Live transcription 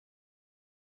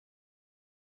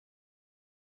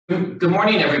Good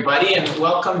morning, everybody, and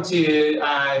welcome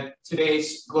to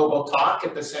today's global talk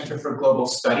at the Center for Global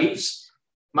Studies.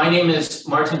 My name is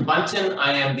Martin Bunton.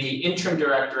 I am the interim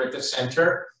director at the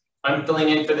center. I'm filling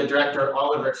in for the director,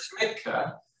 Oliver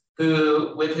Schmidtke,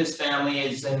 who, with his family,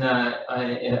 is in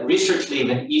a research leave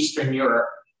in Eastern Europe.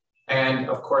 And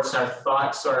of course, our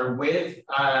thoughts are with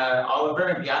Oliver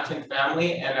and Yatin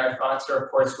family, and our thoughts are,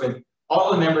 of course, with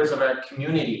all the members of our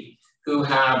community who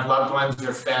have loved ones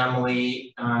or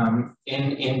family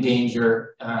in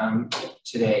danger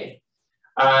today.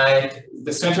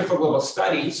 The Center for Global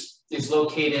Studies is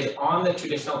located on the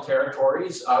traditional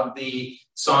territories of the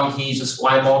Songhees,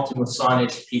 Esquimalt, and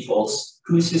Wasanich peoples,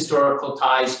 whose historical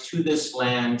ties to this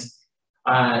land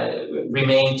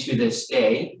remain to this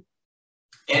day.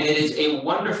 And it is a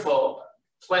wonderful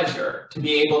pleasure to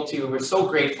be able to, we're so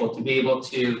grateful to be able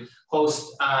to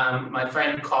host my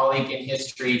friend, colleague in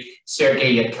history,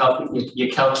 Serhy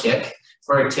Yekelchyk,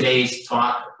 for today's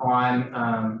talk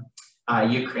on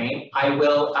Ukraine. I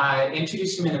will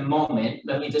introduce him in a moment.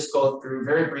 Let me just go through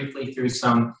very briefly through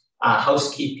some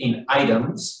housekeeping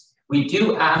items. We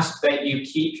do ask that you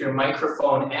keep your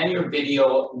microphone and your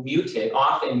video muted,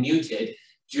 off and muted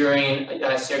during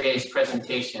Sergey's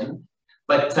presentation.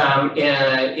 But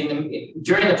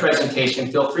during the presentation,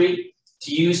 feel free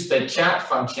to use the chat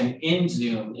function in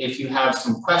Zoom. If you have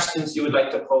some questions you would like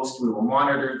to post, we will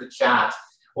monitor the chat,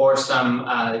 or some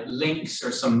links,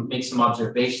 or make some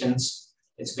observations.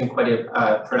 It's been quite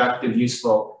a productive,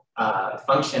 useful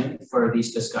function for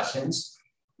these discussions.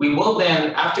 We will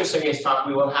then, after Sergey's talk,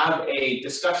 we will have a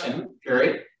discussion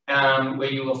period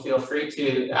where you will feel free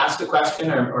to ask a question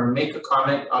or make a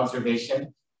comment,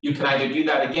 observation. You can either do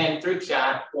that again through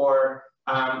chat, or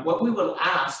what we will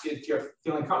ask, if you're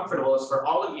feeling comfortable, is for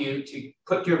all of you to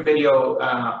put your video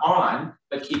on,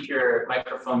 but keep your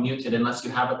microphone muted unless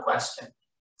you have a question,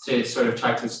 to sort of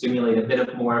try to stimulate a bit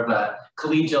of more of a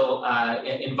collegial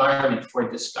environment for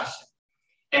discussion.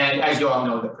 And as you all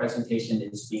know, the presentation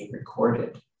is being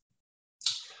recorded.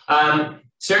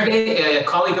 Sergey, a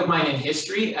colleague of mine in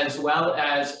history, as well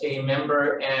as a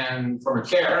member and former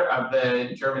chair of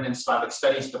the German and Slavic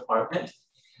Studies Department.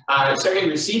 Sergey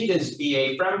received his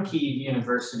BA from Kyiv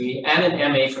University and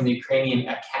an MA from the Ukrainian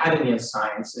Academy of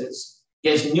Sciences. He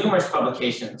has numerous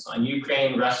publications on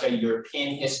Ukraine, Russia,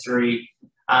 European history.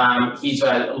 He's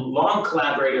a long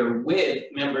collaborator with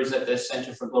members at the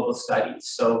Center for Global Studies.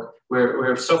 So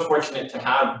we're so fortunate to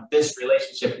have this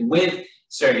relationship with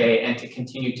Sergey and to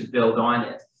continue to build on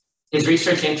it. His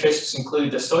research interests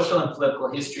include the social and political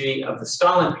history of the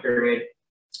Stalin period,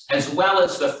 as well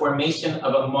as the formation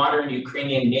of a modern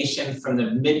Ukrainian nation from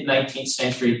the mid-19th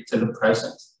century to the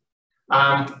present.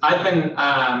 I've been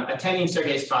attending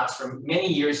Sergey's talks for many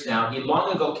years now. He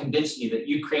long ago convinced me that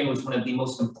Ukraine was one of the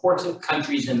most important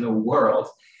countries in the world,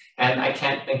 and I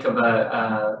can't think of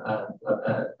a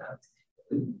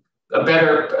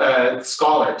better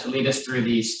scholar to lead us through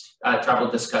these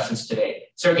troubled discussions today.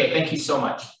 Sergey, thank you so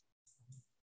much.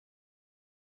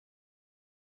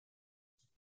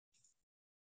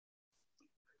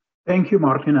 Thank you,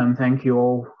 Martin, and thank you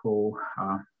all for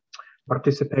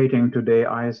participating today,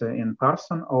 either in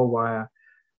person or via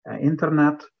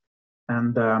internet.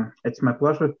 And it's my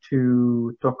pleasure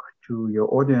to talk to your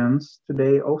audience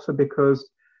today, also because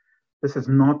this is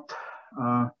not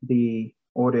the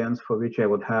audience for which I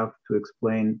would have to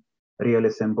explain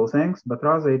really simple things, but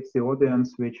rather it's the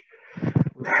audience which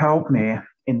would help me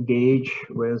engage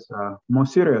with more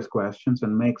serious questions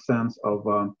and make sense of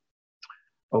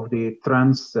the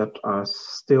trends that are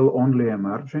still only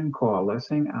emerging,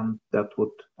 coalescing, and that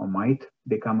would or might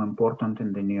become important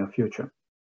in the near future.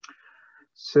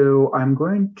 So I'm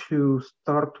going to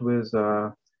start with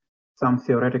some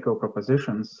theoretical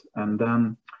propositions and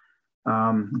then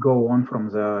go on from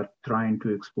there, trying to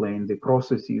explain the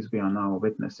processes we are now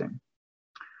witnessing.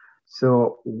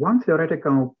 So one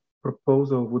theoretical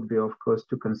proposal would be, of course,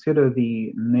 to consider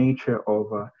the nature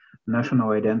of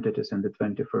national identities in the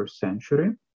 21st century,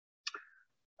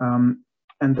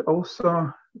 and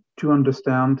also to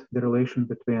understand the relation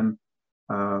between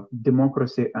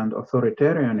democracy and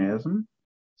authoritarianism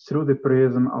through the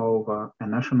prism of a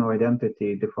national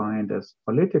identity defined as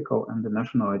political and the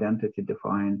national identity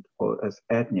defined as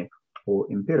ethnic or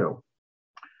imperial.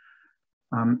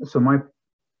 So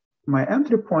my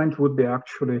entry point would be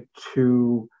actually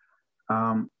to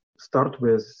start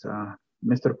with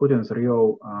Mr. Putin's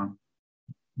real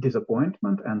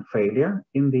disappointment and failure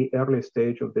in the early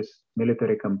stage of this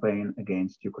military campaign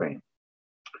against Ukraine.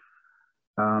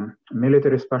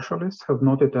 Military specialists have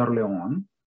noted early on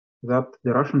that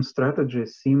the Russian strategy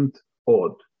seemed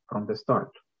odd from the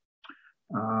start.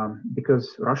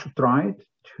 because Russia tried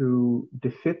to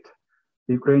defeat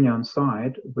the Ukrainian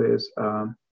side with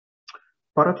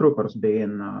paratroopers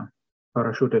being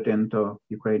parachuted into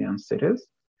Ukrainian cities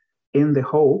in the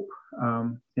hope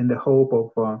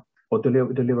of or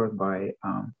delivered by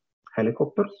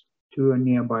helicopters to a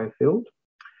nearby field,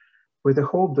 with the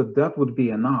hope that that would be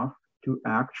enough to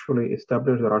actually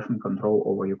establish the Russian control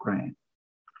over Ukraine.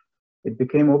 It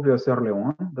became obvious early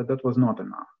on that that was not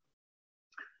enough.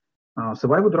 So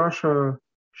why would Russia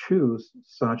choose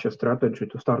such a strategy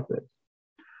to start with?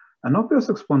 An obvious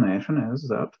explanation is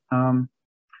that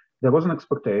there was an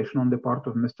expectation on the part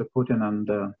of Mr. Putin and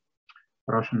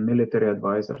Russian military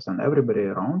advisors and everybody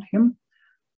around him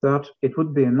that it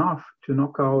would be enough to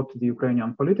knock out the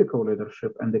Ukrainian political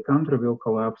leadership and the country will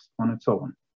collapse on its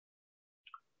own.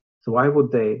 So why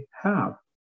would they have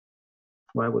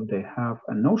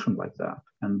a notion like that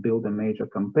and build a major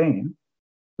campaign,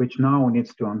 which now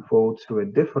needs to unfold through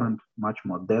a different, much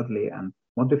more deadly and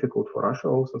more difficult for Russia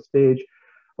also stage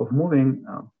of moving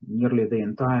nearly the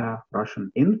entire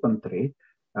Russian infantry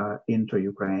into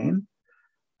Ukraine,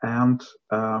 and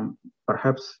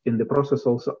perhaps in the process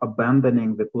also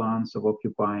abandoning the plans of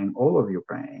occupying all of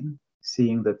Ukraine,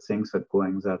 seeing that things are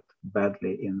going that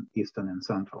badly in eastern and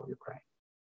central Ukraine.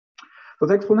 So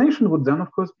the explanation would then,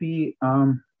 of course, be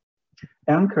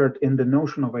anchored in the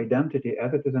notion of identity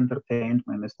as it is entertained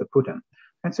by Mr. Putin.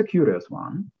 It's a curious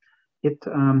one.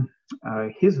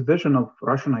 His vision of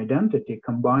Russian identity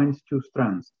combines two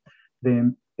strands,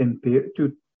 the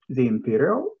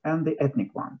imperial and the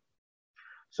ethnic one.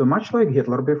 So much like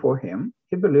Hitler before him,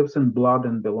 he believes in blood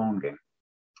and belonging.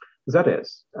 That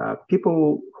is,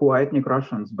 people who are ethnic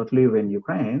Russians but live in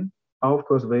Ukraine are, of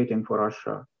course, waiting for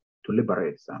Russia to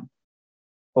liberate them.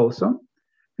 Also,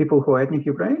 people who are ethnic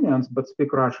Ukrainians but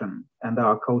speak Russian and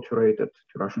are acculturated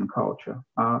to Russian culture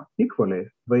are equally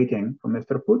waiting for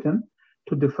Mr. Putin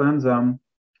to defend them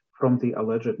from the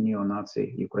alleged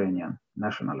neo-Nazi Ukrainian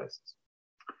nationalists.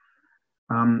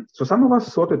 So some of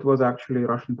us thought it was actually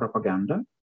Russian propaganda,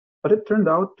 but it turned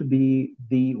out to be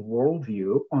the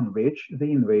worldview on which the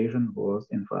invasion was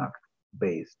in fact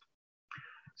based.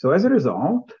 So as a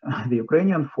result, the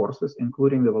Ukrainian forces,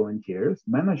 including the volunteers,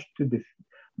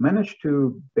 managed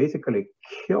to basically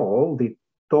kill the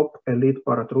top elite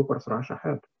paratroopers Russia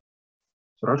had.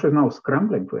 So Russia is now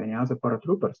scrambling for any other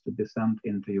paratroopers to be sent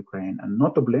into Ukraine, and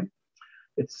notably,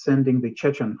 it's sending the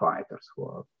Chechen fighters who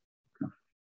are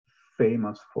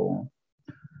famous for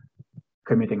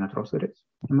committing atrocities,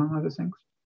 among other things.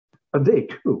 But they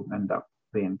too end up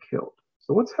being killed.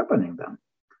 So what's happening then?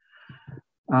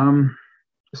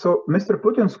 So Mr.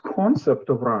 Putin's concept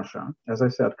of Russia, as I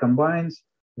said, combines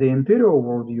the imperial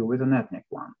worldview with an ethnic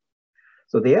one.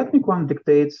 So the ethnic one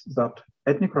dictates that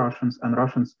ethnic Russians and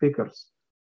Russian speakers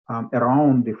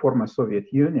around the former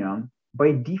Soviet Union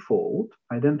by default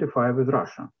identify with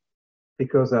Russia,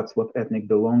 because that's what ethnic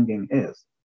belonging is.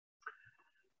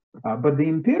 But the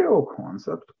imperial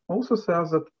concept also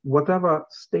says that whatever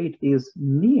state is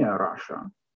near Russia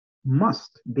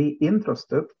must be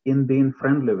interested in being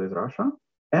friendly with Russia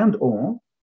and or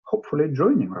hopefully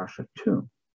joining Russia too.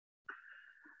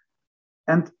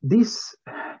 And these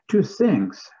two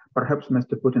things, perhaps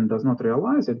Mr. Putin does not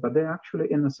realize it, but they're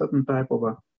actually in a certain type of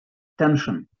a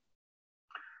tension.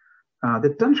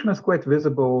 The tension is quite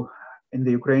visible in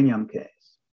the Ukrainian case.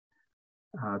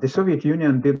 The Soviet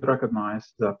Union did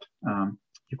recognize that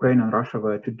Ukraine and Russia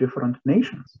were two different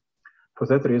nations. For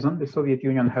that reason, the Soviet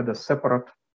Union had a separate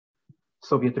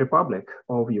Soviet Republic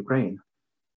of Ukraine.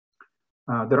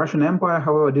 The Russian Empire,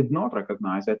 however, did not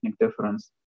recognize ethnic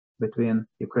difference between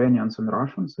Ukrainians and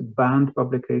Russians. It banned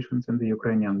publications in the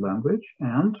Ukrainian language,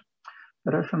 and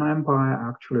the Russian Empire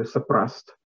actually suppressed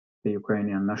the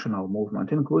Ukrainian national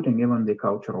movement, including even the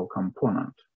cultural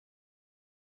component.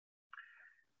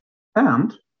 And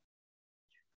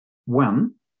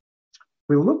when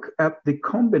we look at the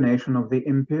combination of the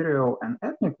imperial and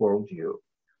ethnic worldview,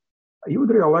 you would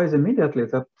realize immediately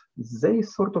that they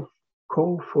sort of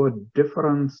call for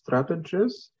different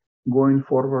strategies going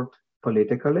forward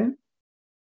politically.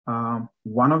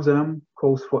 One of them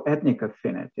calls for ethnic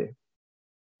affinity.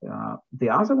 The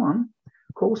other one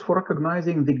calls for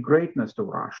recognizing the greatness of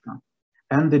Russia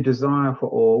and the desire for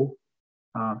all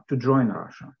to join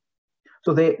Russia.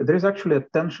 So there is actually a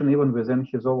tension even within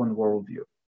his own worldview.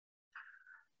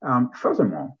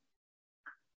 Furthermore,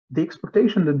 the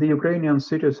expectation that the Ukrainian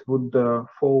cities would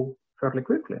fall fairly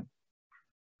quickly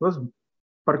was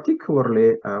particularly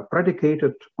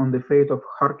predicated on the fate of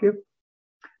Kharkiv,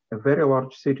 a very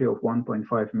large city of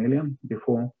 1.5 million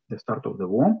before the start of the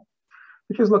war,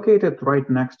 which is located right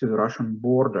next to the Russian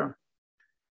border.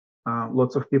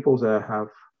 Lots of people there have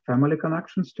family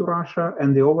connections to Russia,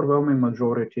 and the overwhelming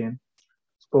majority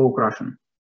spoke Russian.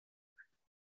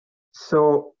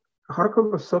 So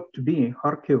Kharkiv was thought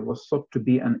to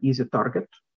be an easy target,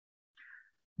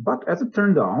 but as it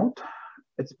turned out,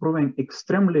 it's proving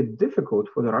extremely difficult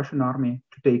for the Russian army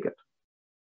to take it.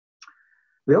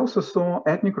 We also saw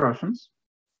ethnic Russians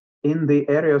in the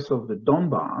areas of the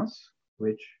Donbass,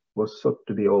 which was thought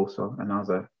to be also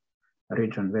another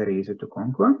region very easy to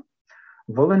conquer,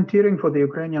 volunteering for the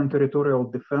Ukrainian territorial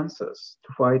defenses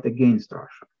to fight against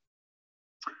Russia.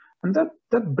 And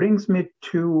that brings me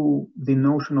to the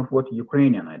notion of what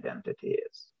Ukrainian identity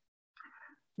is.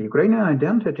 The Ukrainian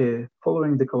identity,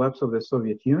 following the collapse of the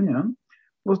Soviet Union,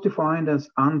 was defined as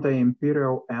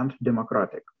anti-imperial and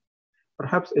democratic.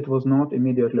 Perhaps it was not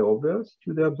immediately obvious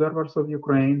to the observers of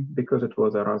Ukraine because it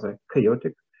was a rather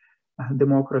chaotic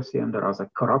democracy and a rather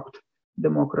corrupt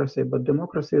democracy, but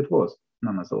democracy it was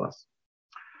nonetheless.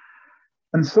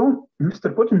 And so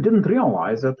Mr. Putin didn't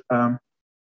realize that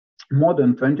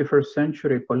modern 21st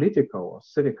century political or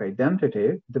civic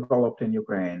identity developed in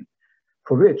Ukraine,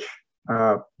 for which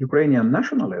Ukrainian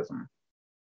nationalism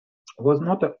was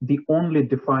not the only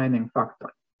defining factor,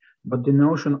 but the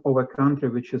notion of a country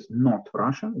which is not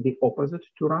Russia, the opposite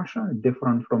to Russia,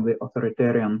 different from the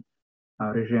authoritarian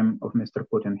regime of Mr.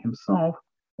 Putin himself,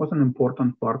 was an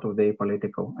important part of their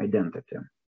political identity.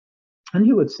 And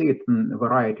you would see it in a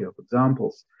variety of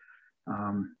examples.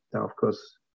 There are, of course,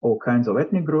 all kinds of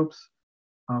ethnic groups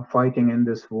fighting in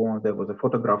this war. There was a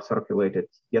photograph circulated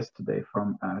yesterday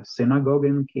from a synagogue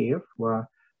in Kiev where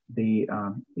the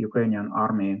Ukrainian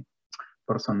army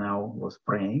personnel was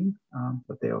praying,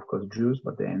 but they are, of course, Jews,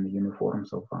 but they're in the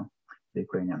uniforms of the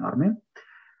Ukrainian army.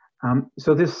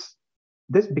 So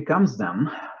this becomes then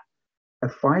a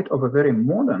fight of a very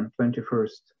modern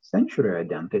 21st century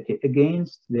identity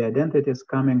against the identities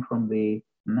coming from the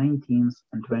 19th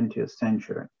and 20th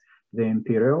century. The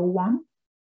imperial one,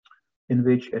 in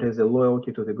which it is a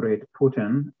loyalty to the great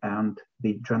Putin and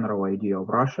the general idea of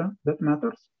Russia that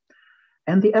matters,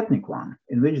 and the ethnic one,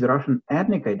 in which the Russian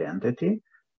ethnic identity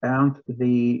and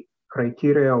the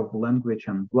criteria of language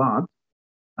and blood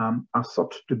are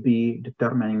thought to be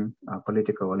determining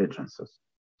political allegiances.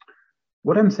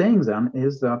 What I'm saying then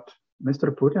is that Mr.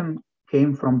 Putin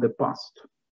came from the past.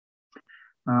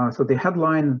 So the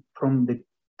headline from the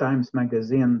Times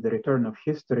magazine, The Return of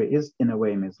History, is in a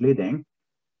way misleading.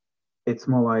 It's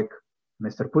more like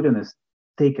Mr. Putin has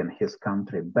taken his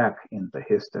country back into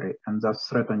history and thus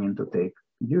threatening to take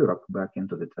Europe back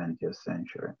into the 20th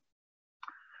century.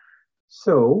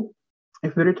 So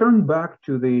if we return back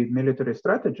to the military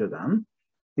strategy then,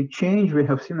 the change we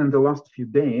have seen in the last few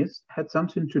days had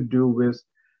something to do with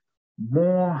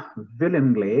more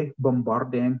willingly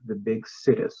bombarding the big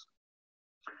cities.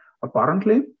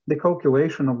 Apparently, the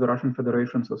calculation of the Russian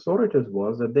Federation's authorities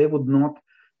was that they would not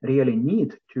really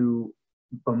need to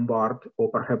bombard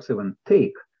or perhaps even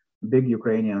take big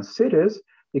Ukrainian cities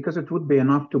because it would be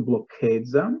enough to blockade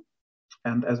them.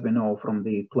 And as we know from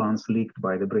the plans leaked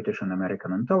by the British and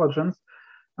American intelligence,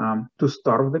 to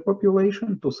starve the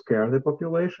population, to scare the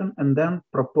population, and then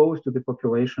propose to the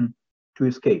population to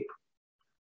escape,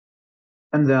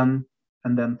 and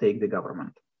then take the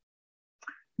government.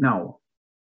 Now,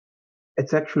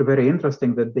 it's actually very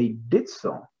interesting that they did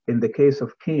so in the case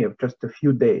of Kiev just a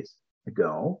few days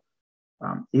ago.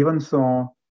 Even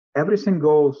so, everything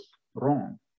goes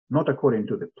wrong, not according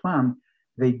to the plan.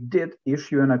 They did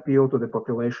issue an appeal to the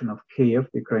population of Kiev,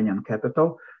 the Ukrainian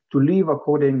capital, to leave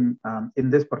according in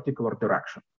this particular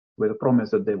direction, with a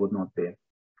promise that they would not be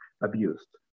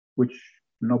abused, which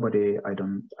nobody, I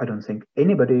don't think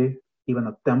anybody even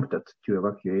attempted to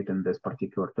evacuate in this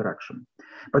particular direction.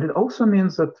 But it also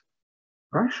means that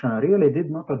Russia really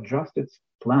did not adjust its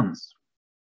plans.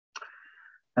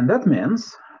 And that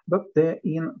means that they're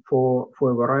in for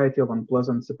a variety of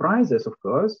unpleasant surprises, of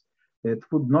course. It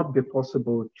would not be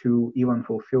possible to even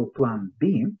fulfill Plan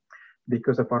B,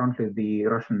 because apparently the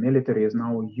Russian military is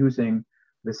now using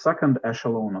the second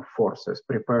echelon of forces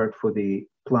prepared for the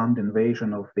planned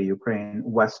invasion of the Ukraine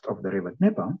west of the river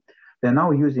Dnieper. They're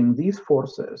now using these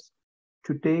forces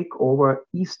to take over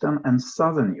eastern and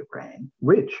southern Ukraine,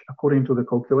 which, according to the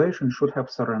calculation, should have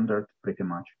surrendered pretty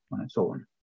much on its own.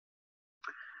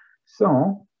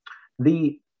 So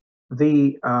the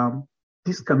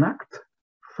disconnect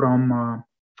from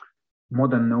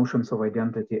modern notions of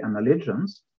identity and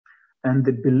allegiance and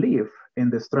the belief in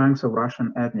the strength of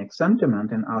Russian ethnic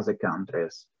sentiment in other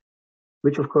countries,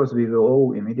 which of course we will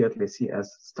all immediately see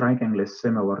as strikingly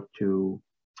similar to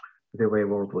the way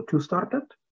World War II started,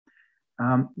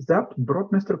 that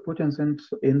brought Mr. Putin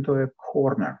into a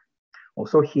corner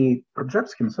Also, he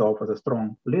projects himself as a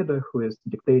strong leader who is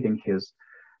dictating his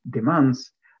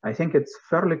demands. I think it's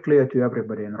fairly clear to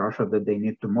everybody in Russia that they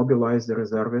need to mobilize the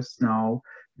reservists now.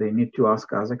 They need to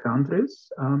ask other countries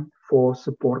for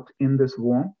support in this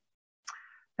war.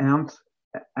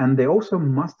 And they also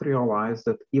must realize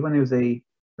that even if they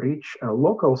reach a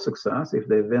local success, if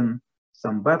they win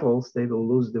some battles, they will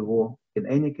lose the war in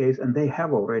any case, and they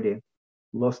have already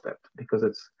lost it because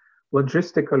it's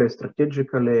logistically,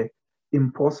 strategically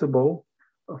impossible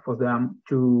for them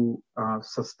to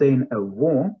sustain a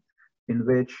war in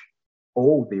which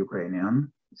all the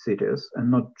Ukrainian cities,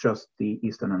 and not just the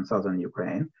eastern and southern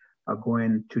Ukraine, are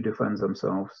going to defend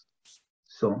themselves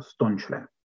so staunchly.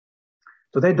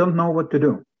 So they don't know what to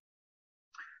do.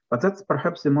 But that's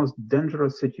perhaps the most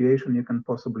dangerous situation you can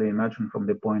possibly imagine from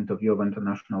the point of view of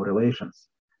international relations.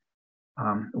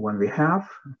 When we have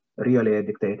really a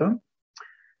dictator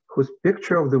whose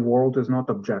picture of the world is not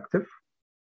objective,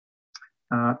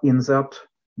 in that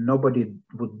nobody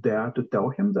would dare to tell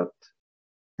him that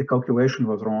the calculation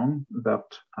was wrong, that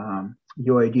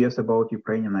your ideas about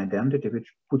Ukrainian identity, which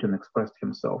Putin expressed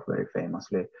himself very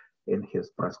famously in his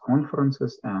press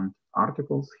conferences and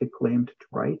articles he claimed to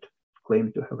write,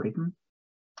 claimed to have written,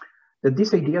 that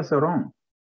these ideas are wrong,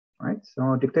 right?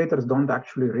 So dictators don't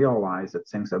actually realize that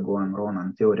things are going wrong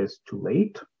until it is too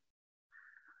late.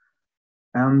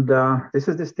 And this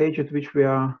is the stage at which we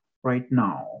are right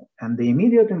now. And the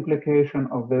immediate implication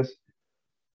of this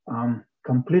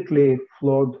completely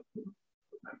flawed,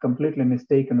 completely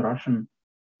mistaken Russian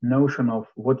notion of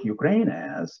what Ukraine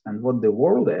is and what the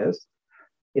world is,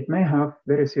 it may have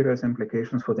very serious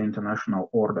implications for the international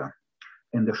order.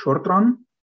 In the short run,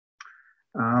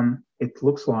 it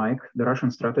looks like the Russian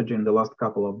strategy in the last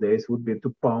couple of days would be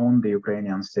to pound the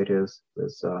Ukrainian cities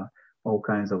with all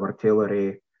kinds of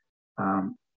artillery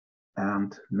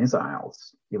and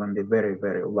missiles, even the very,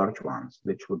 very large ones,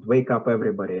 which would wake up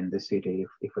everybody in the city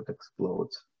if it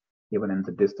explodes, even in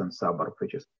the distant suburb,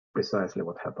 which is precisely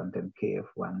what happened in Kiev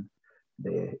when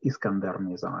the Iskander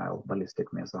missile,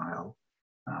 ballistic missile,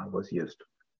 was used.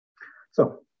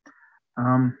 So,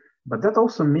 but that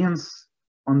also means,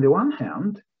 on the one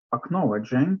hand,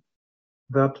 acknowledging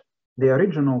that the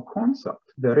original concept,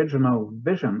 the original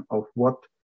vision of what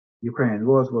Ukraine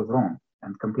was wrong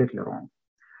and completely wrong.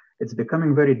 It's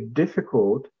becoming very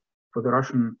difficult for the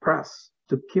Russian press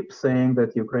to keep saying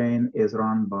that Ukraine is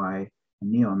run by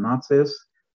neo-Nazis,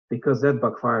 because that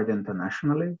backfired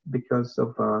internationally because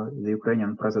of the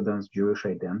Ukrainian president's Jewish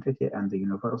identity and the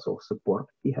universal support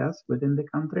he has within the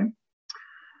country.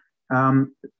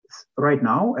 Right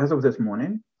now, as of this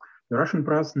morning, the Russian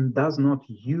press does not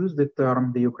use the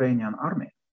term the Ukrainian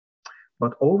army,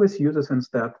 but always uses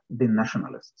instead the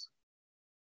nationalists.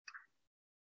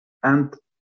 And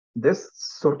this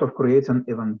sort of creates an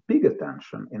even bigger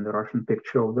tension in the Russian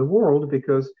picture of the world,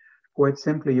 because quite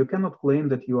simply, you cannot claim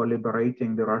that you are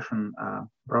liberating the Russian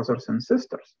brothers and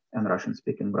sisters and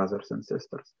Russian-speaking brothers and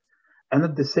sisters, and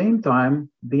at the same time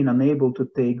being unable to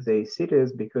take their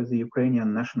cities because the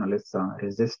Ukrainian nationalists are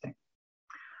resisting.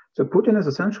 So Putin is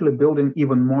essentially building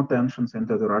even more tensions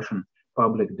into the Russian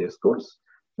public discourse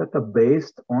that are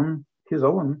based on his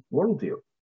own worldview.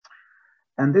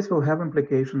 And this will have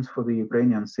implications for the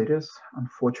Ukrainian cities.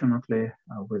 Unfortunately,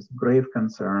 with grave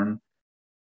concern,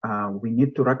 we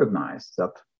need to recognize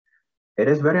that it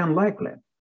is very unlikely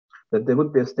that there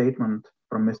would be a statement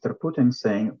from Mr. Putin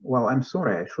saying, well, I'm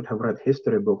sorry, I should have read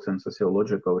history books and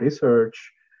sociological research.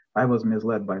 I was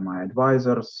misled by my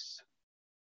advisors.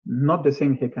 Not the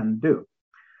thing he can do.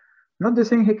 Not the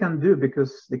thing he can do,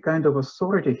 because the kind of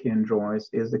authority he enjoys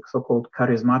is the so-called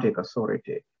charismatic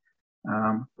authority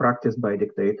practiced by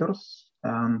dictators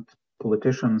and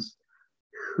politicians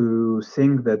who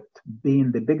think that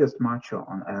being the biggest macho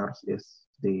on earth is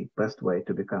the best way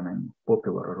to becoming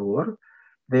popular ruler.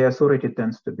 The authority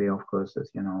tends to be, of course, as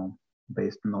you know,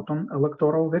 based not on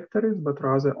electoral victories, but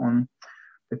rather on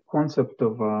the concept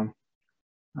of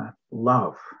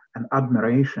love and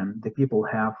admiration the people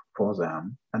have for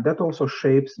them. And that also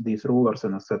shapes these rulers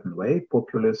in a certain way.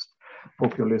 Populist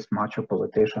macho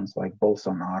politicians like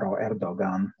Bolsonaro,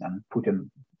 Erdogan, and Putin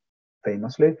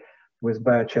famously, with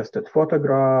bare-chested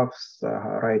photographs,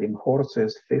 riding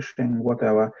horses, fishing,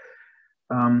 whatever.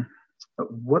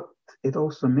 What it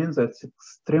also means that it's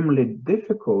extremely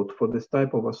difficult for this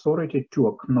type of authority to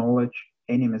acknowledge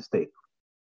any mistake,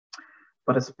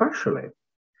 but especially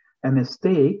a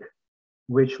mistake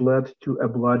which led to a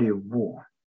bloody war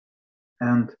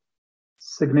and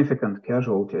significant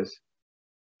casualties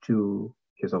to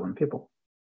his own people.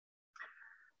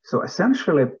 So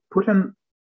essentially, Putin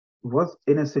was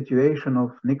in a situation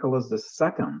of Nicholas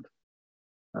II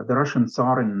the Russian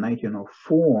Tsar in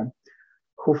 1904,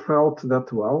 who felt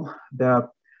that, well,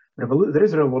 there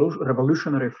is a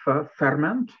revolutionary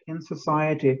ferment in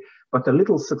society, but a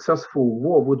little successful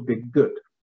war would be good.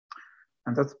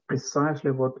 And that's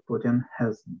precisely what Putin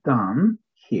has done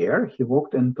here. He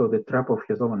walked into the trap of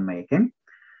his own making,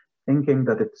 thinking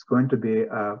that it's going to be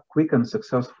a quick and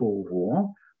successful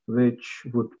war, which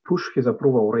would push his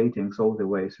approval ratings all the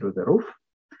way through the roof.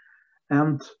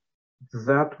 And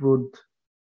that would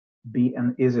be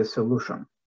an easy solution,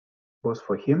 both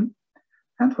for him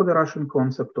and for the Russian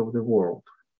concept of the world.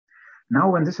 Now,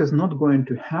 when this is not going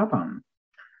to happen,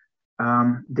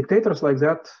 dictators like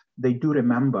that, they do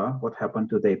remember what happened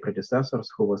to their predecessors,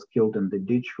 who was killed in the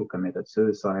ditch, who committed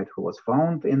suicide, who was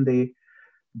found in the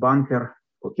bunker,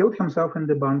 who killed himself in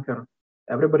the bunker.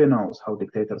 Everybody knows how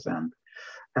dictators end.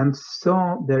 And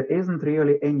so there isn't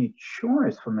really any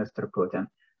choice for Mr. Putin,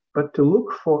 but to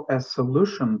look for a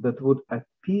solution that would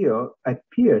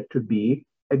appear to be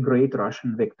a great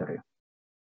Russian victory.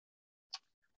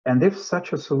 And if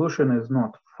such a solution is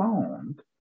not found,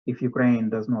 if Ukraine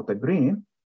does not agree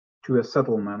to a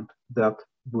settlement that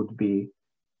would be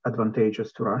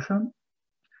advantageous to Russia,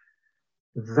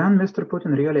 then Mr.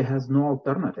 Putin really has no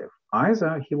alternative.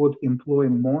 Either he would employ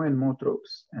more and more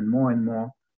troops and more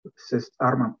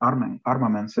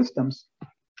armament systems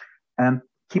and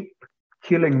keep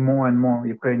killing more and more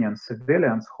Ukrainian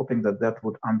civilians, hoping that that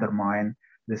would undermine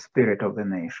the spirit of the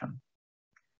nation.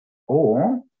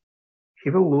 Or he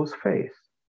will lose faith.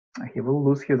 He will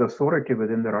lose his authority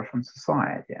within the Russian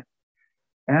society.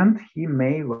 And he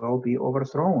may well be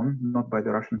overthrown, not by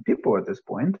the Russian people at this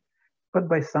point, but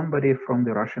by somebody from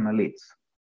the Russian elites.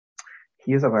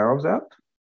 He is aware of that.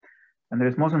 And there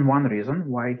is more than one reason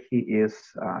why he is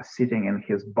sitting in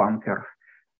his bunker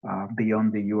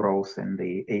beyond the Urals in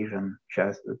the Asian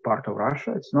part of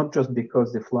Russia. It's not just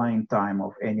because the flying time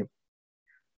of any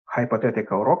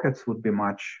hypothetical rockets would be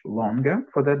much longer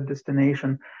for that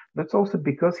destination. That's also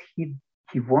because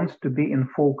he wants to be in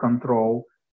full control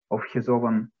of his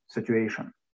own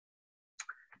situation.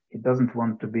 He doesn't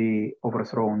want to be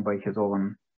overthrown by his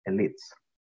own elites.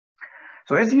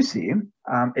 So as you see,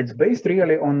 it's based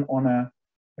really on a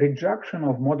rejection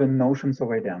of modern notions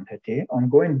of identity, on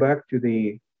going back to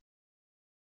the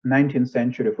 19th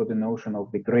century for the notion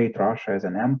of the Great Russia as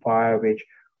an empire, which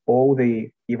all the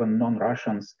even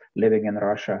non-Russians living in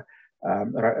Russia,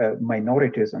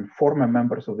 minorities and former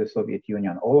members of the Soviet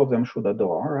Union, all of them should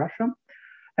adore Russia.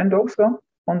 And also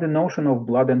on the notion of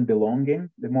blood and belonging,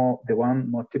 the one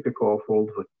more typical of World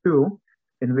War II,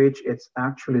 in which it's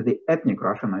actually the ethnic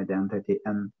Russian identity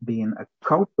and being a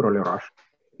culturally Russian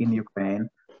in Ukraine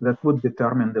that would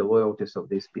determine the loyalties of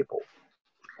these people.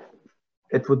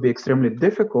 It would be extremely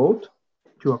difficult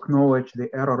to acknowledge the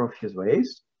error of his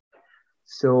ways.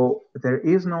 So there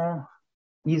is no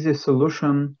easy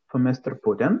solution for Mr.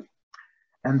 Putin,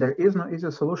 and there is no easy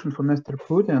solution for Mr.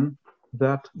 Putin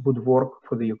that would work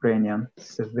for the Ukrainian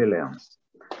civilians.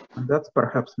 And that's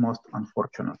perhaps most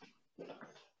unfortunate.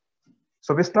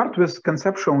 So we start with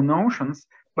conceptual notions,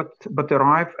 but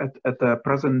arrive at a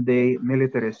present-day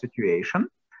military situation,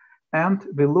 and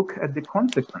we look at the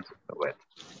consequences of it.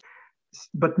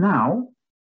 But now,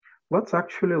 let's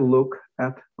actually look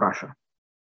at Russia.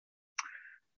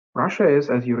 Russia is,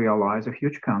 as you realize, a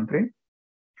huge country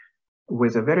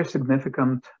with a very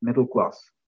significant middle class,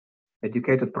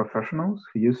 educated professionals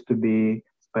who used to be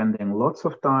spending lots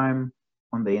of time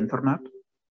on the internet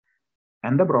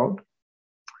and abroad,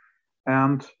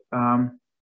 and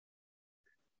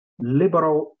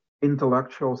liberal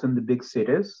intellectuals in the big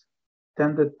cities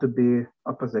tended to be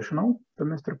oppositional to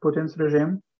Mr. Putin's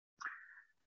regime.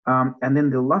 And in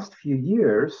the last few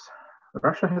years,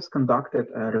 Russia has conducted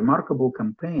a remarkable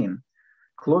campaign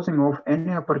closing off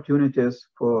any opportunities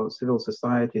for civil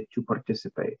society to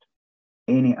participate,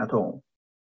 any at all.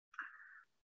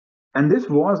 And this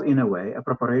was, in a way, a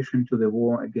preparation to the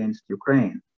war against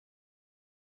Ukraine.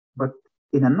 But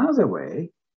in another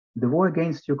way, the war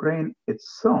against Ukraine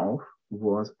itself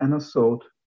was an assault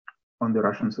on the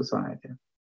Russian society.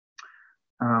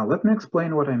 Let me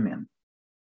explain what I mean.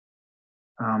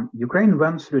 Ukraine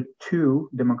went through two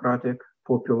democratic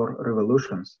popular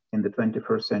revolutions in the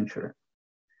 21st century.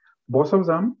 Both of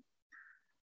them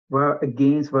were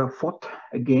fought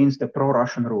against a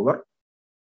pro-Russian ruler.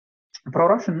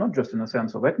 Pro-Russian not just in a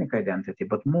sense of ethnic identity,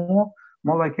 but more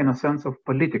like in a sense of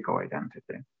political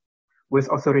identity,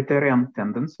 with authoritarian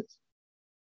tendencies,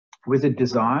 with a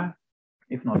desire,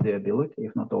 if not the ability,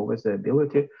 if not always the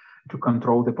ability, to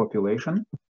control the population,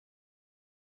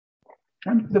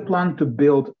 and the plan to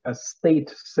build a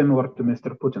state similar to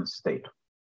Mr. Putin's state.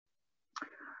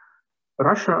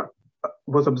 Russia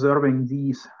was observing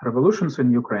these revolutions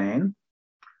in Ukraine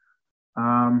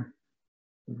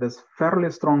with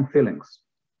fairly strong feelings,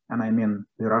 and I mean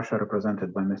the Russia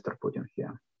represented by Mr. Putin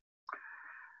here.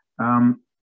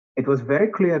 It was very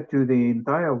clear to the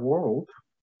entire world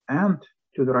and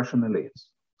to the Russian elites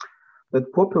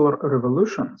that popular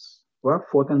revolutions were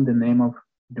fought in the name of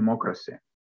democracy.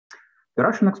 The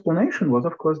Russian explanation was,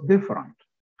 of course, different,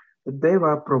 that they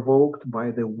were provoked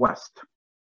by the West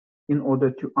in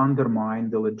order to undermine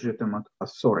the legitimate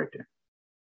authority.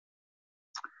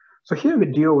 So here we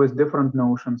deal with different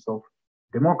notions of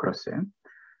democracy.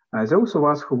 Those of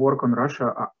us who work on Russia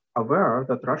are aware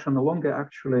that Russia no longer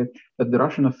that the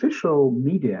Russian official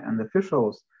media and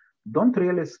officials don't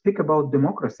really speak about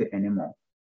democracy anymore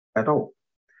at all,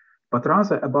 but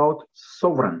rather about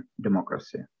sovereign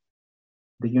democracy,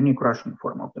 the unique Russian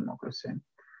form of democracy.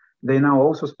 They now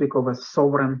also speak of a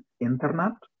sovereign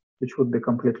internet, which would be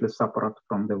completely separate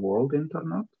from the world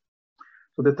internet.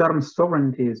 So the term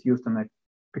sovereignty is used in a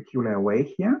peculiar way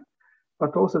here,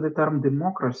 but also the term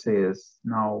democracy is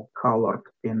now colored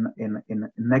in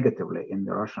negatively in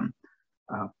the Russian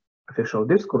official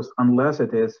discourse, unless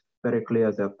it is very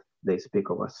clear that they speak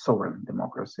of a sovereign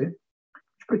democracy,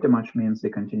 which pretty much means the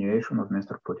continuation of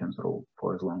Mr. Putin's rule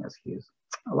for as long as he is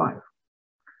alive.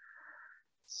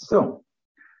 So,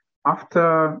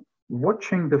 after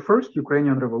watching the first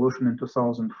Ukrainian revolution in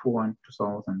 2004 and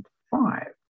 2005,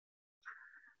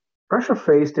 Russia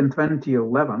faced in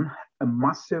 2011 a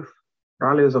massive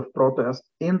rallies of protest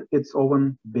in its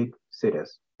own big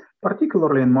cities,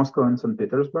 particularly in Moscow and St.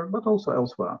 Petersburg, but also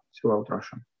elsewhere throughout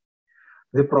Russia.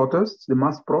 The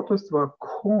mass protests were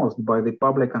caused by the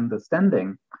public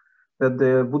understanding that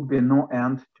there would be no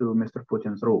end to Mr.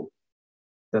 Putin's rule.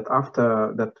 That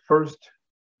after that first,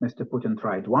 Mr. Putin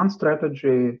tried one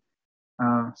strategy,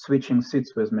 switching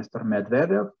seats with Mr.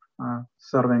 Medvedev,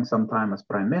 serving some time as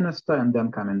prime minister and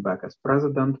then coming back as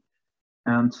president,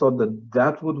 and thought that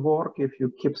that would work if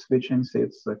you keep switching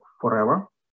seats like forever.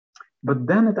 But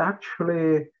then it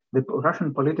actually, the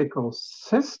Russian political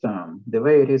system, the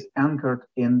way it is anchored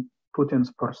in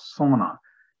Putin's persona,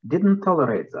 didn't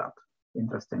tolerate that,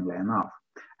 interestingly enough.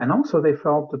 And also they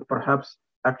felt that perhaps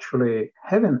actually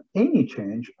having any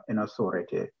change in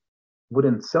authority would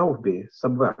in itself be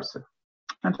subversive.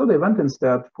 And so they went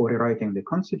instead for rewriting the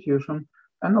constitution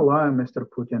and allowing Mr.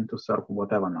 Putin to serve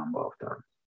whatever number of terms.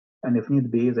 And if need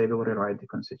be, they will rewrite the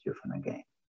constitution again.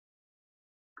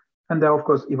 And there are, of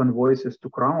course, even voices to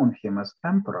crown him as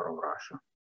Emperor of Russia,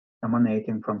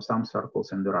 emanating from some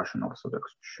circles in the Russian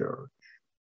Orthodox Church.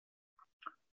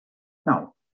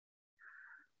 Now,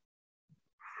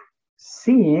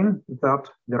 seeing that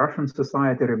the Russian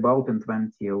society rebelled in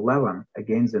 2011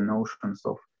 against the notions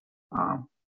of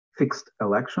fixed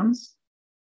elections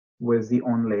with the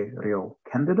only real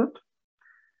candidate,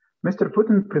 Mr.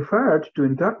 Putin preferred to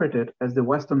interpret it as the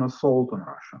Western assault on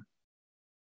Russia.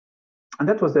 And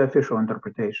that was the official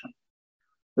interpretation,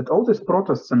 that all these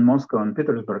protests in Moscow and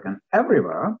Petersburg and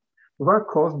everywhere were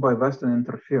caused by Western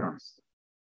interference.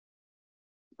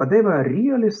 But they were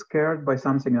really scared by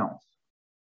something else,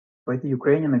 by the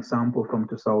Ukrainian example from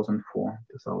 2004,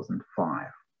 2005.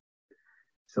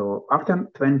 So after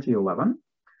 2011,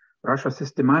 Russia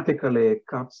systematically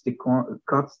cuts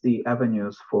the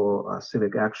avenues for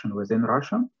civic action within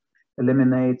Russia,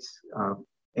 eliminates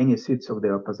any seats of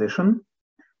the opposition.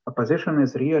 Opposition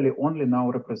is really only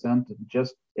now represented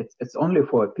it's only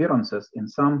for appearances in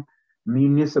some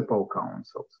municipal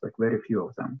councils, like very few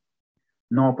of them.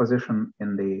 No opposition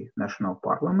in the national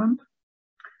parliament,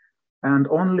 and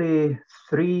only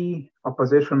 3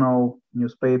 oppositional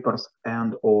newspapers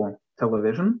and or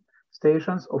television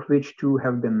stations, of which 2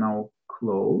 have been now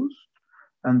closed,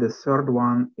 and the 3rd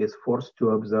one is forced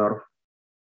to observe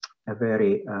a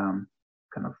very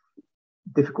kind of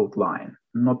difficult line,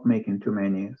 not making too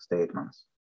many statements.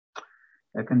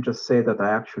 I can just say that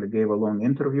I actually gave a long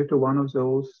interview to one of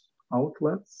those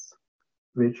outlets,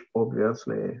 which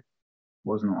obviously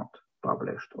was not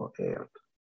published or aired.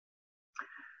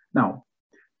 Now,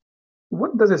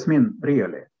 what does this mean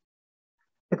really?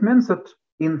 It means that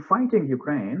in fighting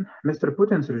Ukraine, Mr.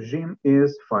 Putin's regime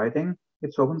is fighting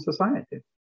its own society.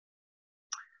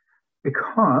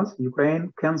 Because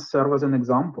Ukraine can serve as an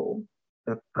example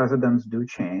that presidents do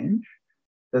change,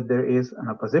 that there is an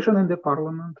opposition in the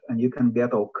parliament, and you can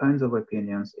get all kinds of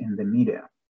opinions in the media.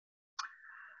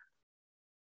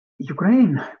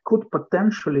 Ukraine could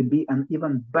potentially be an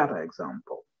even better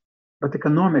example, but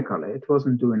economically it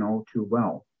wasn't doing all too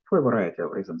well for a variety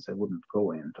of reasons I wouldn't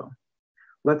go into.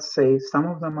 Let's say some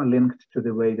of them are linked to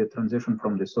the way the transition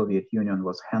from the Soviet Union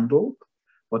was handled,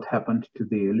 what happened to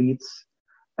the elites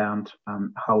and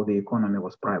how the economy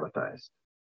was privatized.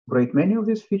 Great many of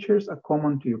these features are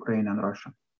common to Ukraine and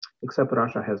Russia, except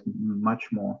Russia has much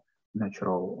more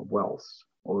natural wealth,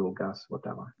 oil, gas,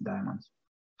 whatever, diamonds.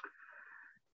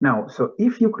 Now, so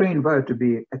if Ukraine were to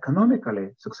be economically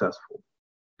successful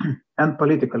and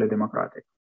politically democratic,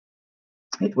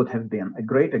 it would have been a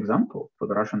great example for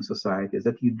the Russian society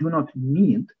that you do not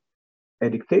need a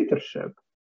dictatorship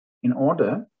in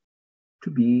order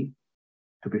to be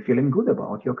feeling good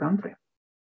about your country.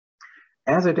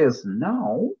 As it is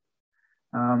now,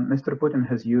 Mr. Putin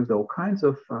has used all kinds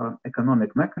of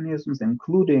economic mechanisms,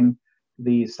 including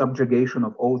the subjugation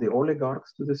of all the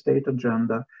oligarchs to the state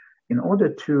agenda, in order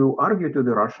to argue to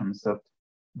the Russians that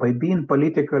by being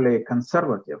politically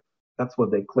conservative, that's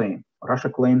what they claim. Russia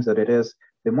claims that it is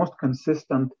the most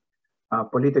consistent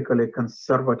politically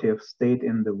conservative state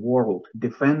in the world,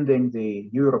 defending the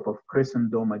Europe of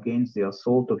Christendom against the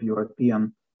assault of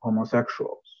European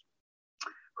homosexuals,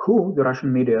 who, the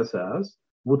Russian media says,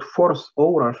 would force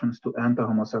all Russians to enter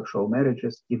homosexual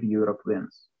marriages if Europe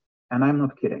wins. And I'm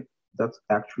not kidding. That's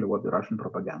actually what the Russian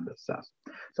propaganda says.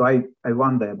 So I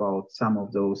wonder about some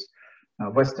of those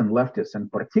Western leftists in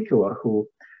particular who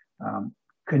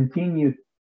continue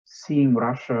seeing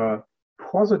Russia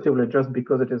positively just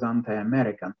because it is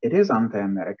anti-American. It is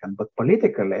anti-American, but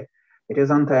politically, it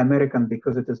is anti-American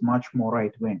because it is much more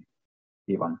right-wing,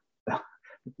 even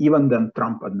than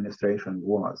Trump administration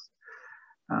was.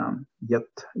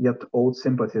 Yet old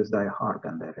sympathies die hard,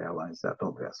 and they realize that,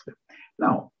 obviously.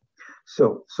 Now,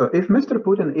 so if Mr.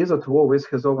 Putin is at war with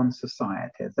his own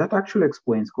society, that actually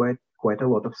explains quite a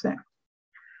lot of things.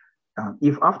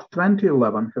 If after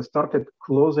 2011 he started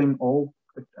closing all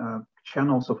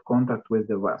channels of contact with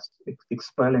the West,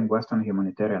 expelling Western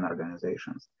humanitarian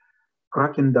organizations,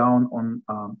 cracking down on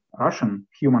Russian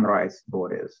human rights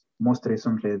bodies, most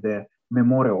recently the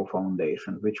Memorial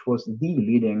Foundation, which was the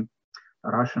leading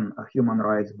Russian human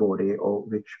rights body,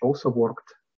 which also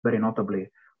worked very notably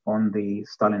on the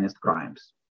Stalinist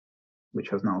crimes, which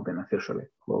has now been officially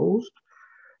closed.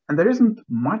 And there isn't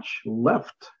much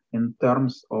left in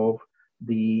terms of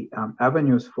the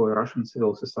avenues for Russian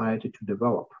civil society to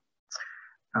develop.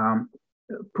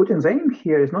 Putin's aim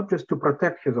here is not just to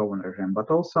protect his own regime, but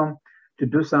also to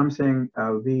do something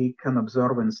we can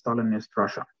observe in Stalinist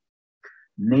Russia,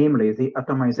 namely the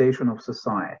atomization of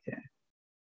society,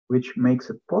 which makes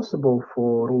it possible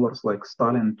for rulers like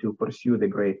Stalin to pursue the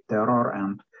Great Terror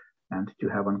and to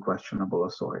have unquestionable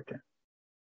authority.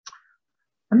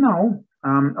 And now,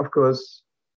 of course,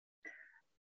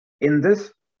 in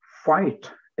this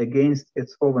fight against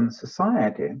its own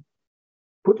society,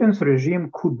 Putin's regime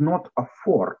could not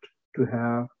afford to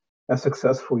have a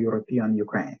successful European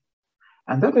Ukraine.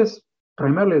 And that is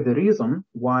primarily the reason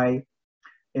why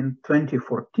in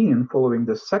 2014, following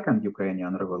the second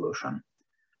Ukrainian revolution,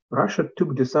 Russia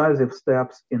took decisive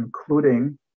steps,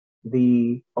 including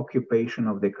the occupation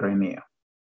of the Crimea.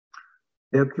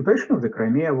 The occupation of the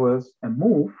Crimea was a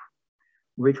move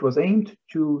which was aimed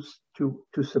to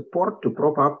support, to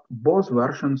prop up both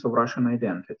versions of Russian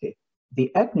identity,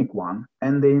 the ethnic one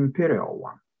and the imperial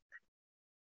one.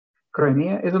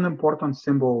 Crimea is an important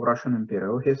symbol of Russian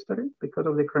imperial history because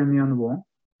of the Crimean War,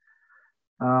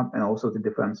 and also the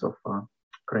defense of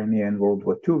Crimea in World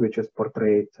War II, which is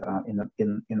portrayed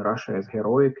in Russia as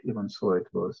heroic, even so it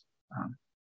was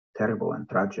terrible and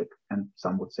tragic, and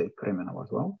some would say criminal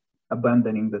as well,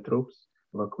 abandoning the troops,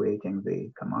 evacuating the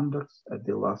commanders at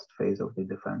the last phase of the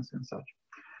defense and such.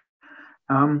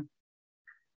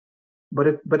 But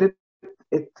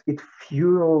it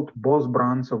fueled both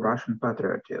brands of Russian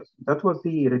patriotism. That was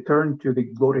the return to the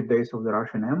glory days of the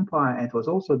Russian Empire, and it was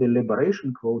also the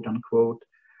liberation, quote unquote,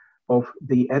 of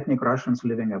the ethnic Russians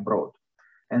living abroad.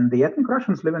 And the ethnic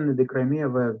Russians living in the Crimea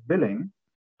were willing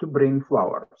to bring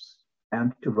flowers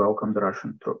and to welcome the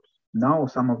Russian troops. Now,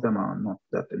 some of them are not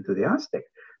that enthusiastic,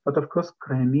 but of course,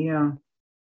 Crimea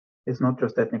is not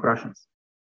just ethnic Russians.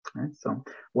 Right? So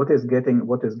what is getting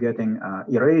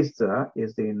erased there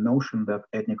is the notion that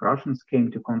ethnic Russians came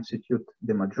to constitute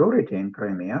the majority in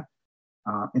Crimea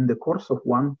in the course of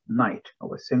one night,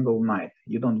 of a single night.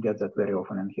 You don't get that very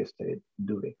often in history,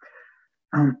 do we?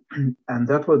 And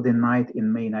that was the night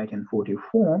in May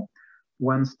 1944,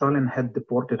 when Stalin had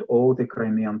deported all the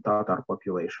Crimean Tatar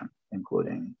population,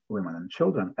 including women and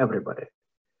children, everybody.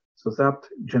 So that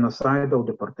genocidal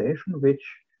deportation, which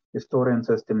historians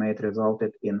estimate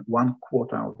resulted in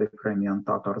 1/4 of the Crimean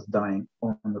Tatars dying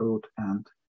en route and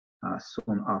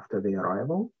soon after the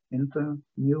arrival into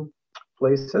new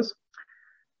places,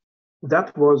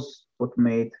 that was what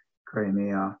made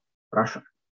Crimea Russian.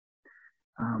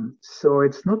 So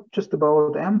it's not just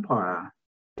about empire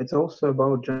it's also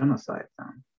about genocide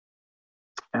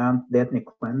and the ethnic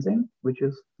cleansing, which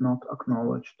is not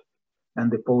acknowledged, and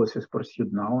the policies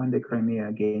pursued now in the Crimea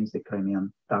against the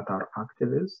Crimean Tatar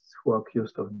activists who are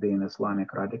accused of being Islamic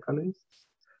radicalists,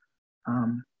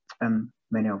 and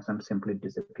many of them simply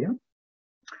disappear.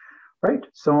 Right,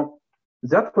 so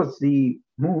that was the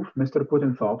move Mr.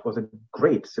 Putin thought was a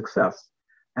great success.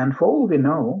 And for all we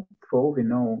know,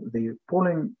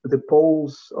 the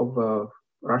polls of the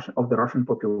Russian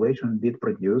population did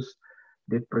produce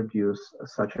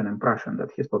such an impression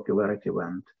that his popularity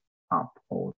went up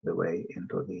all the way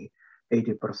into the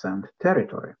 80%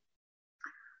 territory.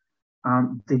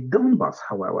 The Donbass,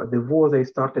 however, the war they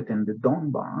started in the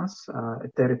Donbass, a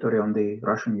territory on the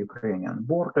Russian-Ukrainian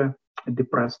border, a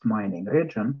depressed mining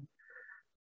region,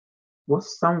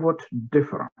 was somewhat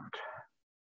different.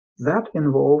 That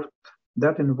involved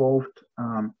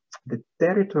the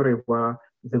territory where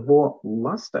the war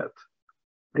lasted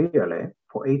really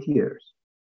for 8 years.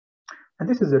 And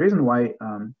this is the reason why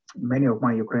many of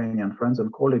my Ukrainian friends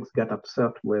and colleagues get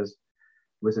upset with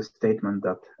a statement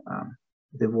that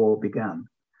the war began.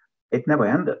 It never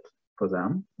ended for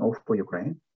them, or for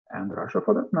Ukraine and Russia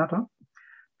for that matter,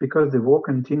 because the war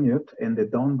continued in the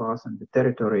Donbass and the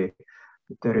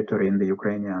territory in the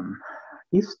Ukrainian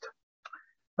east,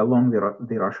 along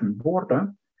the Russian border,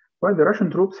 where the Russian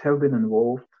troops have been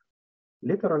involved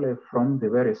literally from the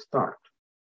very start.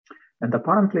 And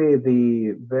apparently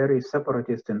the very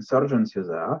separatist insurgency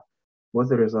there was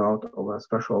the result of a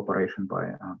special operation by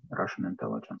Russian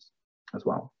intelligence as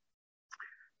well.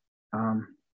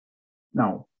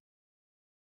 Now,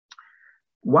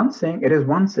 it is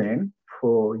one thing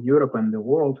for Europe and the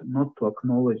world not to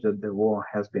acknowledge that the war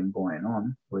has been going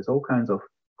on with all kinds of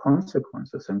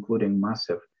consequences, including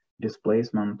massive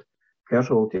displacement,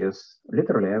 casualties,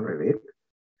 literally every week,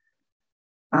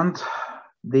 and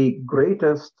the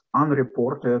greatest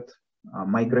unreported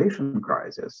migration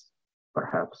crisis,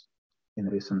 perhaps, in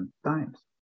recent times.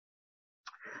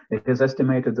 It is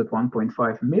estimated that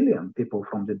 1.5 million people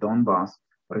from the Donbass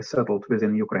resettled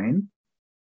within Ukraine.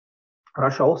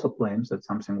 Russia also claims that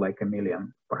something like 1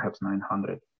 million, perhaps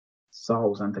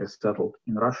 900,000 resettled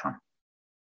in Russia.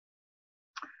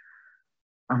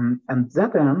 And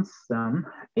that ends then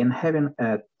in having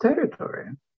a territory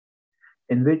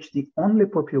in which the only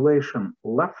population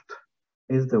left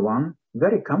is the one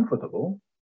very comfortable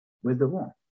with the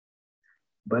war,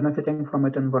 benefiting from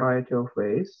it in a variety of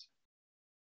ways.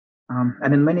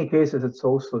 And in many cases, it's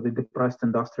also the depressed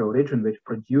industrial region which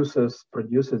produces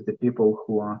the people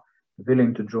who are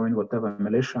willing to join whatever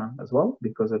militia as well,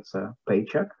 because it's a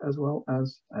paycheck as well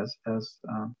as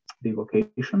the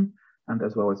vocation and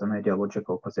as well as an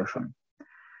ideological position.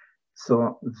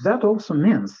 So that also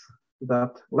means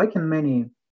that, like in many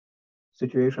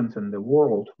situations in the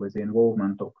world with the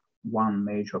involvement of one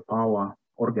major power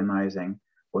organizing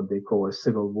what they call a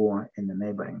civil war in the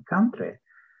neighboring country,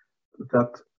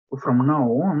 that from now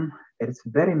on, it's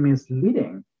very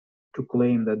misleading to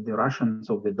claim that the Russians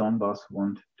of the Donbass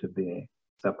want to be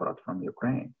separate from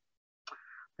Ukraine,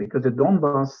 because the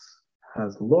Donbass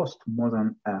has lost more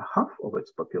than half of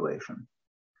its population,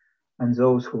 and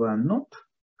those who are not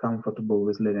comfortable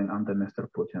with living under Mr.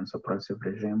 Putin's oppressive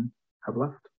regime have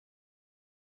left.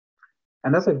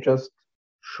 And as I've just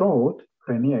showed,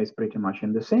 Crimea is pretty much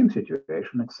in the same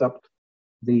situation, except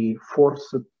the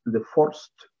forced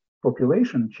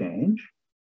population change,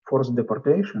 forced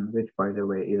deportation, which, by the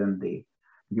way, isn't the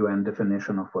UN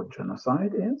definition of what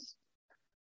genocide is,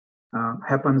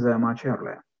 happens much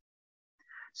earlier.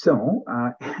 So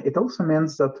it also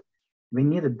means that we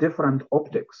need a different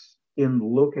optics in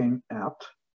looking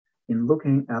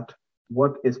at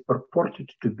what is purported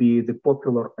to be the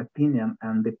popular opinion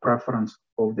and the preference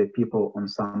of the people on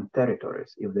some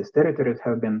territories, if these territories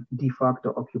have been de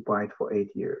facto occupied for 8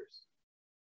 years.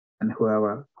 And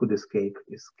whoever could escape,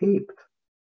 escaped.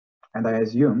 And I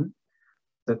assume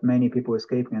that many people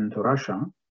escaping into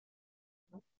Russia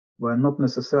were not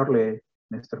necessarily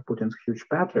Mr. Putin's huge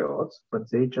patriots, but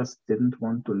they just didn't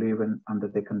want to live under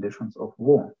the conditions of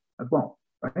war as well,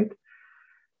 right?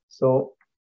 So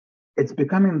it's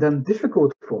becoming then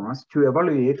difficult for us to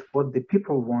evaluate what the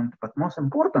people want, but most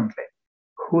importantly,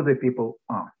 who the people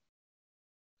are.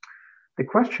 The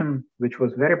question, which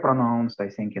was very pronounced, I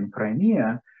think, in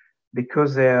Crimea,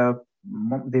 because the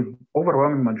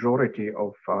overwhelming majority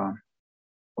of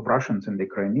Russians in the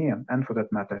Crimea, and for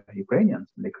that matter, Ukrainians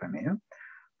in the Crimea,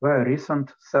 were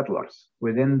recent settlers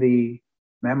within the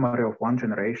memory of one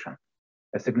generation.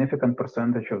 A significant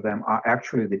percentage of them are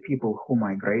actually the people who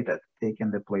migrated,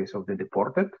 taking the place of the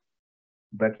deported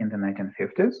back in the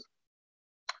 1950s,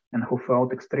 and who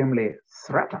felt extremely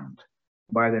threatened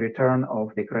by the return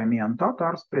of the Crimean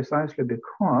Tatars precisely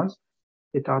because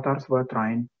the Tatars were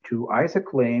trying to either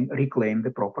reclaim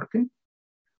the property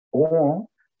or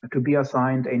to be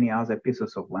assigned any other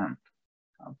pieces of land,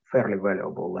 fairly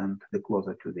valuable land, the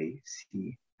closer to the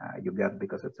sea you get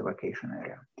because it's a vacation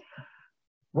area.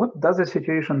 What does the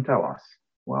situation tell us?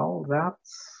 Well,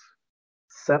 that's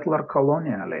settler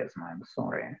colonialism, I'm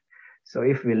sorry. So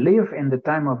if we live in the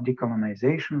time of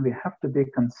decolonization, we have to be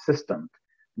consistent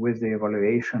with the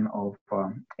evaluation of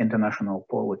international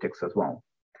politics as well.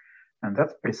 And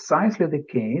that's precisely the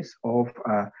case of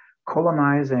a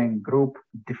colonizing group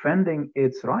defending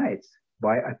its rights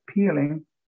by appealing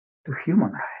to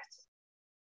human rights.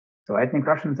 So ethnic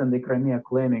Russians in the Crimea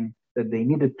claiming that they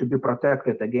needed to be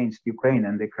protected against Ukraine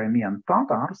and the Crimean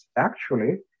Tatars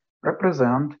actually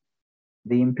represent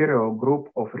the imperial group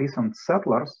of recent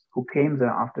settlers who came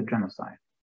there after genocide.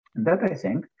 And that, I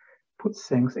think, puts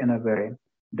things in a very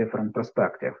different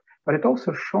perspective. But it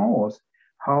also shows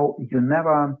how you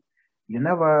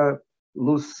never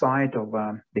lose sight of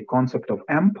the concept of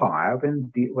empire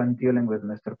when dealing with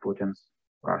Mr. Putin's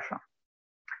Russia.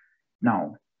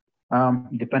 Now,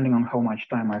 depending on how much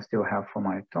time I still have for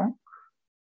my talk,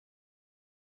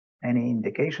 any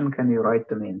indication, can you write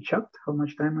to me in chat how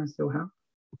much time I still have?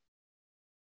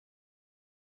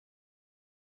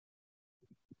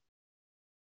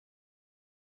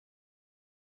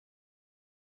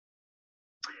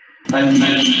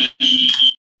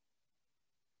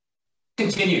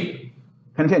 Continue.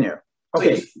 Continue.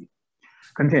 Okay. Please.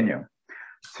 Continue.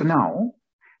 So now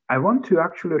I want to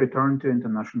actually return to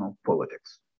international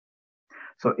politics.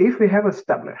 So if we have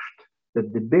established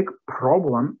that the big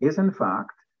problem is in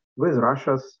fact with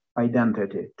Russia's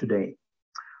identity today,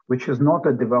 which is not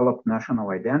a developed national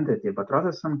identity, but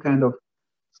rather some kind of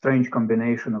strange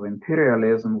combination of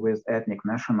imperialism with ethnic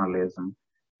nationalism,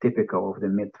 typical of the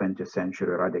mid-20th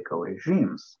century radical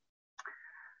regimes,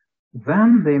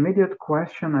 then the immediate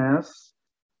question is,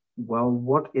 well,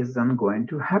 what is then going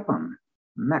to happen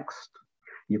next?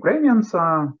 Ukrainians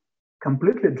are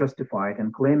completely justified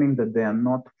in claiming that they are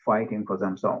not fighting for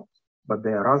themselves, but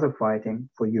they are rather fighting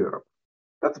for Europe.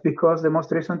 That's because the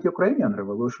most recent Ukrainian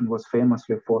revolution was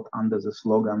famously fought under the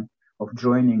slogan of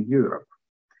joining Europe.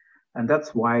 And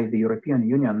that's why the European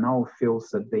Union now feels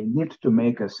that they need to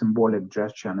make a symbolic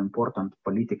gesture, an important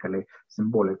politically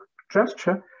symbolic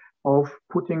gesture of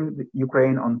putting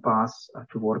Ukraine on path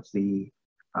towards the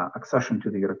accession to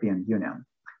the European Union.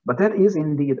 But that is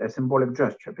indeed a symbolic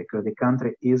gesture because the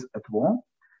country is at war,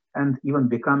 and even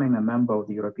becoming a member of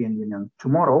the European Union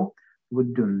tomorrow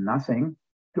would do nothing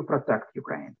to protect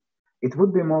Ukraine. It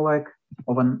would be more like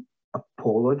of an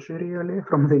apology, really,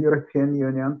 from the European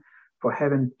Union for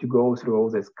having to go through all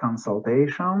these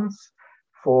consultations,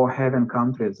 for having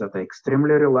countries that are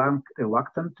extremely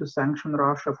reluctant to sanction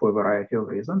Russia for a variety of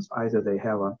reasons. Either they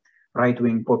have a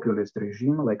right-wing populist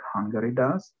regime like Hungary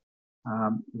does,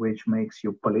 which makes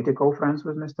you political friends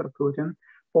with Mr. Putin,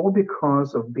 or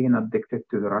because of being addicted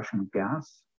to the Russian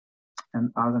gas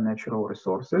and other natural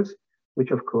resources,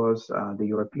 which of course the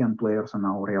European players are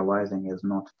now realizing is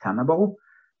not tenable,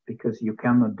 because you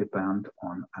cannot depend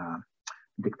on a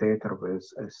dictator with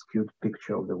a skewed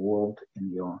picture of the world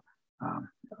in your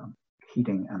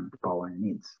heating and power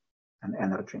needs and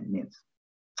energy needs.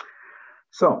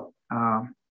 So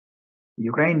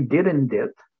Ukraine did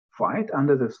indeed fight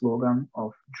under the slogan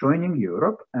of joining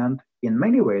Europe, and in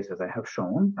many ways, as I have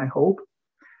shown, I hope,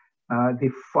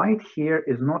 the fight here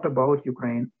is not about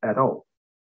Ukraine at all.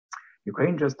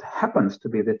 Ukraine just happens to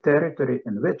be the territory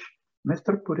in which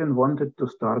Mr. Putin wanted to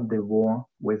start the war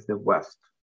with the West.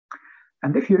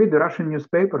 And if you read the Russian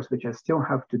newspapers, which I still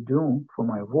have to do for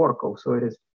my work, also it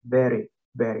is very,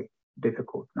 very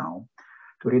difficult now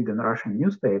to read the Russian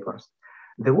newspapers.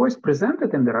 The war is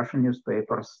presented in the Russian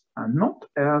newspapers not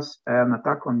as an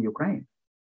attack on Ukraine,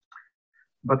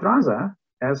 but rather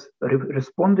as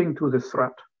responding to the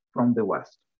threat from the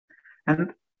West.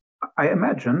 And I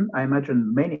imagine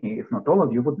many, if not all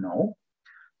of you would know,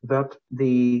 that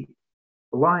the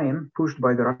line pushed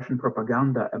by the Russian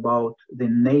propaganda about the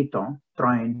NATO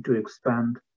trying to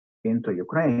expand into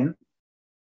Ukraine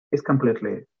is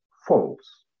completely false,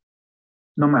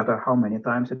 no matter how many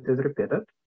times it is repeated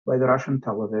by the Russian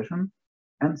television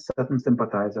and certain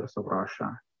sympathizers of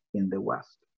Russia in the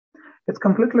West. It's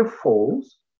completely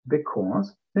false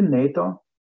because the NATO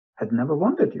had never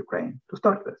wanted Ukraine to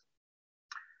start with.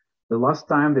 The last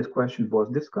time this question was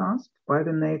discussed by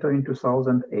the NATO in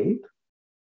 2008,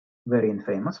 very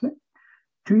infamously,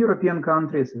 2 European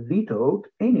countries vetoed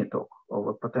any talk of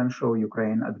a potential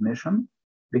Ukraine admission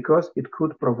because it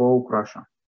could provoke Russia.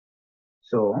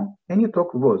 So any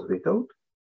talk was vetoed,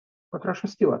 but Russia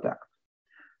still attacked.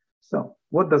 So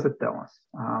what does it tell us?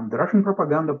 The Russian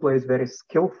propaganda plays very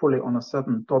skillfully on a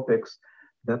certain topics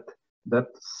that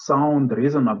sound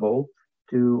reasonable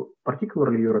to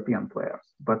particularly European players,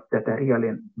 but that are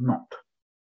really not.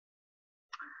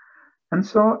 And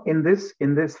so in this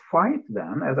fight,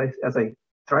 then, as I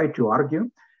try to argue,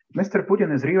 Mr.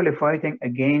 Putin is really fighting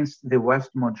against the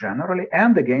West more generally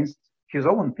and against his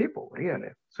own people, really.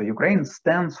 So Ukraine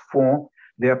stands for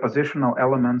the oppositional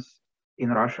elements in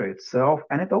Russia itself,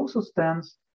 and it also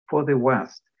stands for the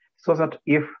West. So that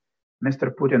if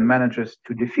Mr. Putin manages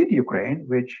to defeat Ukraine,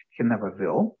 which he never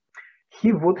will,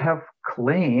 he would have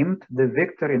claimed the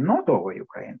victory not over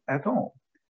Ukraine at all,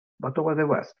 but over the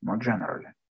West more generally.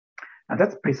 And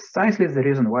that's precisely the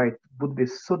reason why it would be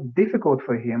so difficult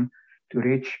for him to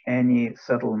reach any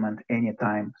settlement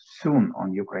anytime soon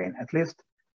on Ukraine, at least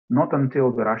not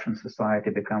until the Russian society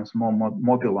becomes more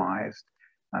mobilized,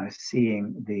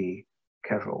 seeing the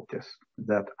casualties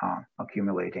that are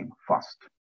accumulating fast.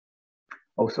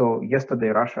 Also, yesterday,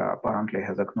 Russia apparently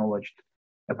has acknowledged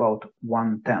about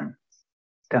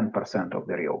 10% of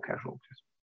the real casualties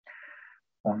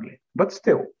only. But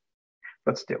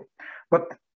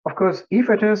of course, if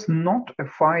it is not a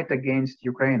fight against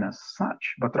Ukraine as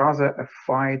such, but rather a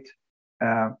fight,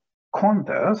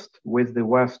 contest with the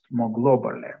West more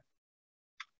globally,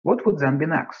 what would then be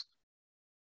next?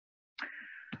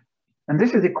 And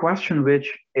this is the question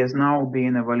which is now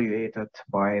being evaluated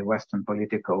by Western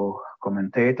political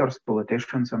commentators,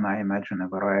 politicians, and I imagine a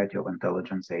variety of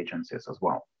intelligence agencies as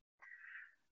well.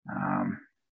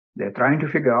 They're trying to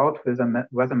figure out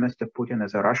whether Mr. Putin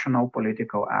is a rational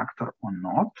political actor or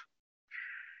not.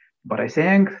 But I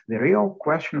think the real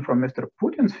question from Mr.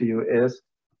 Putin's view is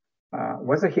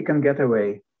whether he can get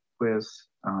away with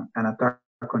an attack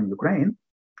on Ukraine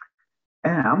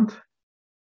and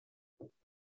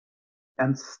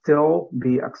still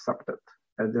be accepted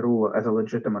as a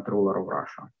legitimate ruler of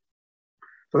Russia.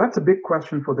 So that's a big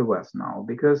question for the West now,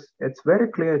 because it's very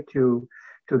clear to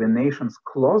the nations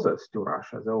closest to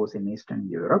Russia, those in Eastern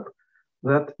Europe,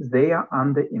 that they are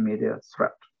under immediate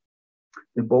threat.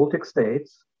 The Baltic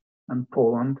states and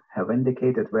Poland have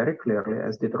indicated very clearly,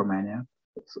 as did Romania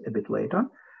a bit later,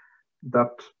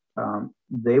 that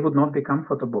they would not be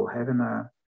comfortable having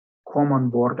a common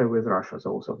border with Russia,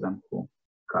 those of them who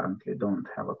currently don't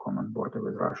have a common border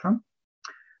with Russia,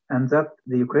 and that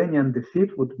the Ukrainian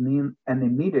defeat would mean an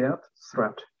immediate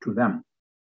threat to them.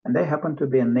 And they happen to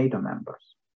be NATO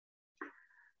members.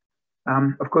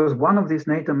 Of course, one of these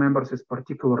NATO members is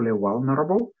particularly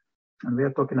vulnerable, and we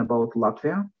are talking about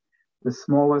Latvia, the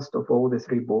smallest of all the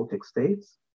three Baltic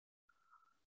states.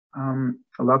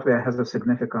 Latvia has a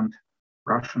significant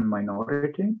Russian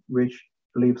minority, which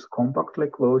lives compactly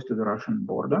close to the Russian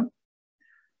border.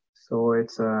 So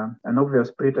it's an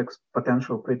obvious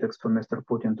potential pretext for Mr.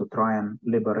 Putin to try and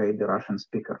liberate the Russian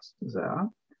speakers there,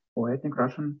 or ethnic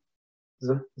Russians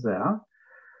there.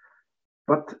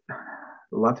 But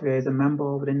Latvia is a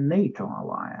member of the NATO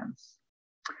alliance.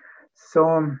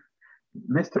 So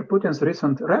Mr. Putin's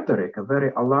recent rhetoric, a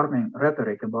very alarming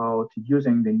rhetoric about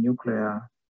using the nuclear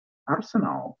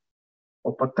arsenal,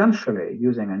 or potentially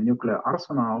using a nuclear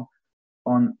arsenal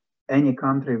on any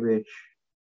country which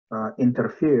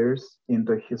interferes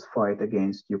into his fight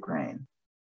against Ukraine,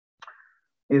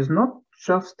 is not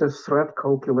just a threat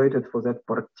calculated for that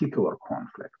particular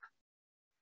conflict.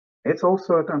 It's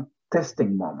also a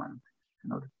testing moment,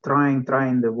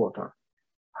 trying the water,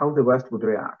 how the West would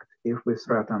react if we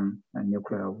threaten a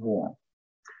nuclear war.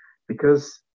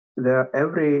 Because there's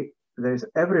every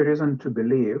reason to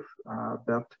believe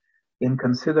that in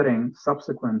considering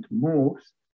subsequent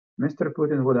moves, Mr.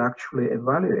 Putin would actually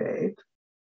evaluate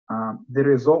the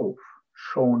resolve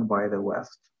shown by the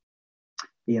West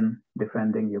in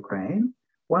defending Ukraine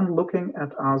when looking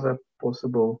at other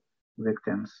possible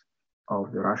victims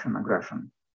of the Russian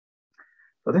aggression.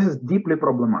 So this is deeply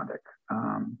problematic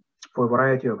for a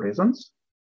variety of reasons.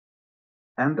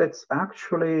 And it's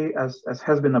actually, as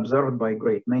has been observed by a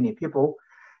great many people,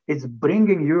 it's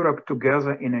bringing Europe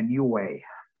together in a new way.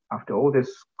 After all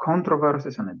these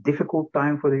controversies and a difficult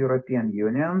time for the European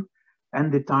Union, and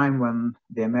the time when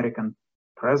the American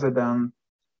president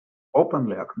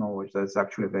openly acknowledged that it's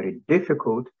actually very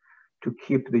difficult to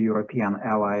keep the European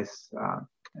allies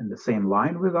in the same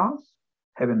line with us,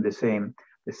 having the same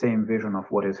vision of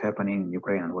what is happening in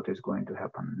Ukraine and what is going to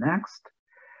happen next.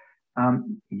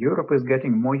 Europe is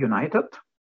getting more united,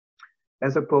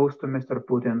 as opposed to Mr.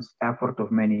 Putin's effort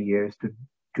of many years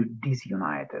to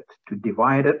disunite it, to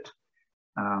divide it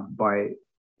by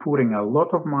pouring a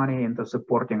lot of money into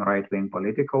supporting right-wing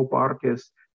political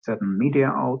parties, certain media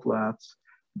outlets,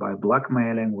 by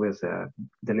blackmailing with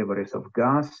deliveries of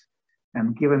gas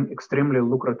and giving extremely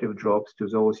lucrative jobs to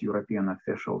those European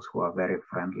officials who are very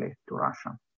friendly to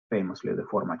Russia, famously the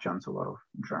former Chancellor of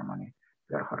Germany,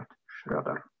 Gerhard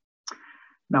Schröder.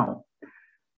 Now,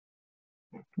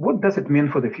 what does it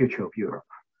mean for the future of Europe?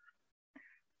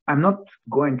 I'm not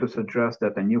going to suggest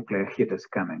that a nuclear hit is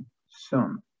coming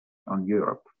soon on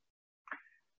Europe.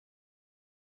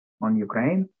 On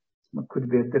Ukraine, it could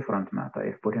be a different matter.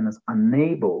 If Putin is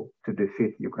unable to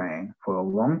defeat Ukraine for a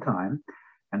long time,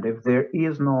 and if there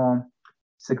is no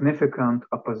significant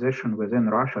opposition within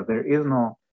Russia, there is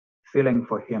no feeling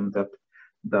for him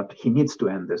that he needs to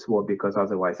end this war because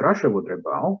otherwise Russia would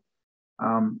rebel,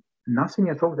 nothing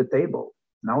is off the table.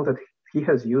 Now that he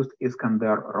has used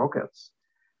Iskander rockets,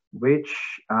 which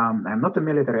I'm not a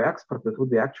military expert, but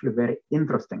would be actually very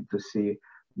interesting to see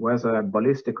whether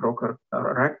ballistic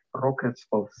rockets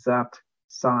of that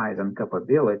size and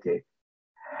capability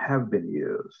have been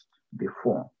used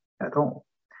before at all.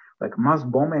 Like mass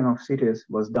bombing of cities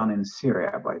was done in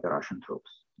Syria by the Russian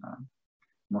troops,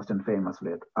 most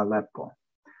infamously at Aleppo.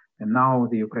 And now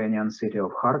the Ukrainian city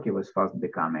of Kharkiv is fast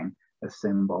becoming a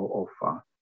symbol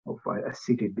of a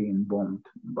city being bombed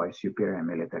by superior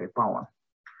military power.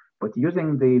 But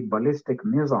using the ballistic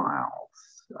missiles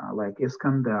like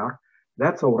Iskander,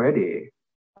 that's already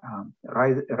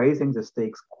raising the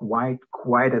stakes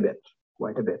quite a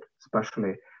bit,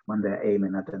 especially when they're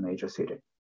aiming at a major city.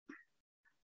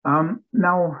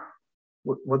 Now,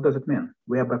 what does it mean?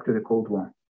 We are back to the Cold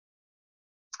War.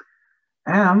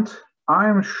 And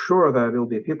I'm sure there will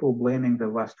be people blaming the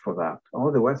West for that.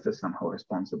 Oh, the West is somehow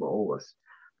responsible always.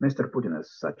 Mr. Putin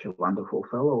is such a wonderful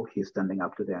fellow. He's standing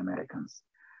up to the Americans.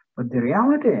 But the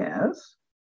reality is,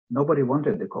 nobody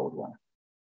wanted the Cold War.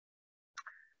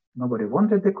 Nobody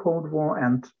wanted the Cold War,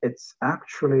 and it's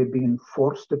actually being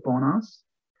forced upon us.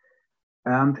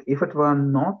 And if it were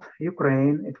not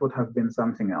Ukraine, it would have been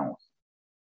something else.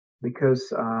 Because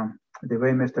the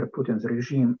way Mr. Putin's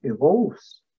regime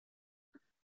evolves,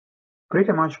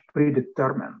 pretty much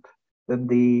predetermined that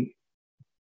the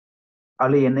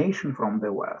alienation from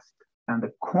the West and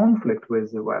the conflict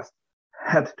with the West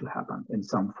had to happen in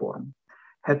some form.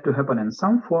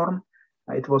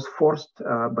 It was forced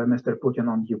by Mr. Putin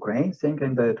on Ukraine,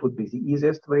 thinking that it would be the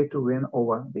easiest way to win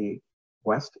over the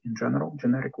West in general,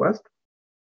 generic West.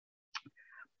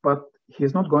 But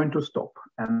he's not going to stop.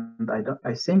 And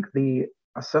I think the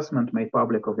assessment made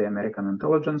public of the American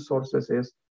intelligence sources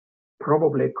is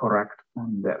probably correct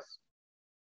on this,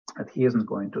 that he isn't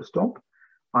going to stop,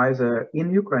 either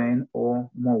in Ukraine or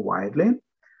more widely,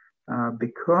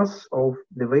 because of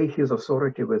the way his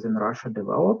authority within Russia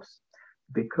develops,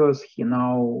 because he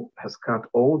now has cut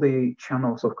all the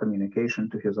channels of communication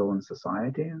to his own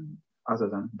society, other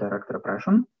than direct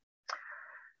repression.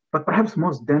 But perhaps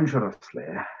most dangerously,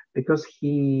 because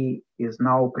he is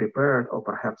now prepared, or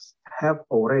perhaps have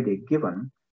already given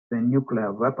the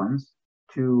nuclear weapons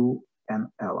to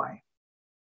an ally.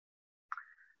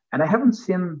 And I haven't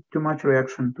seen too much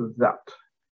reaction to that,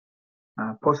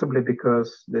 possibly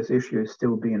because this issue is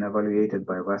still being evaluated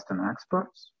by Western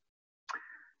experts.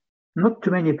 Not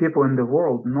too many people in the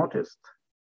world noticed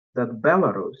that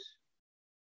Belarus,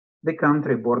 the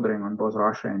country bordering on both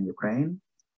Russia and Ukraine,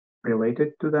 related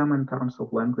to them in terms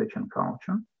of language and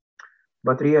culture,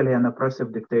 but really an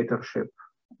oppressive dictatorship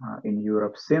in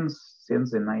Europe since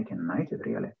the 1990s,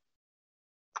 really.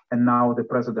 And now the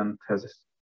president has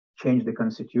changed the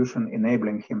constitution,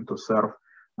 enabling him to serve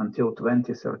until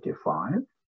 2035.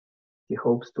 He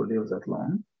hopes to live that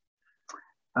long.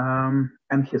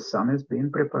 And his son is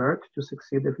being prepared to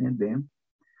succeed if need be.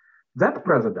 That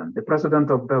president, the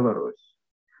president of Belarus,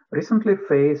 recently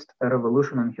faced a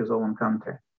revolution in his own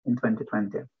country in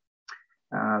 2020.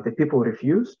 The people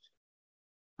refused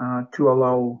to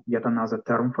allow yet another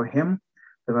term for him.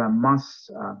 There were mass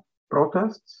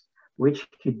protests, which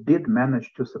he did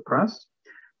manage to suppress.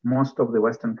 Most of the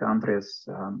Western countries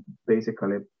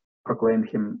basically proclaimed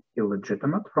him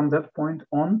illegitimate from that point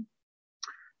on.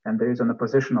 And there is an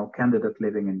oppositional candidate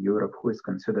living in Europe who is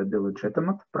considered the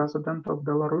legitimate president of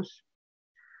Belarus.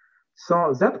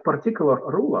 So that particular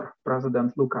ruler,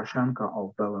 President Lukashenko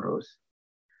of Belarus,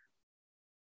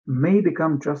 may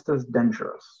become just as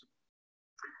dangerous.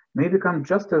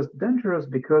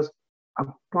 Because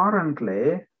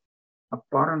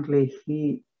apparently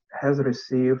he has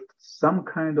received some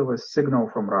kind of a signal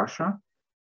from Russia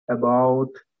about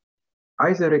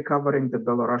either recovering the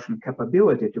Belarusian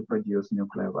capability to produce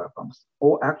nuclear weapons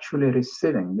or actually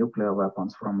receiving nuclear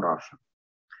weapons from Russia.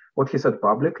 What he said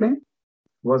publicly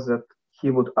was that he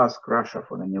would ask Russia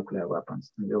for the nuclear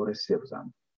weapons and will receive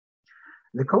them.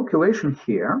 The calculation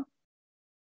here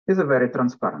is a very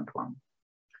transparent one.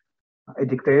 A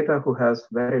dictator who has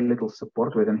very little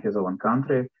support within his own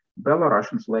country.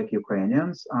 Belarusians, like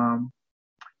Ukrainians,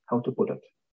 how to put it,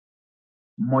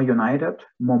 more united,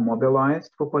 more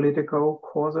mobilized for political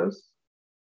causes.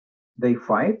 They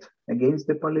fight against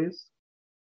the police.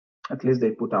 At least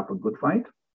they put up a good fight.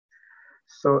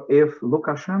 So if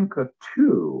Lukashenko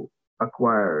too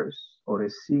acquires or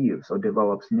receives or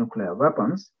develops nuclear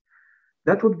weapons,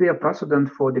 that would be a precedent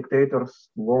for dictators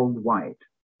worldwide.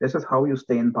 This is how you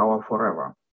stay in power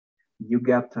forever. You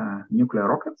get nuclear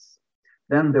rockets,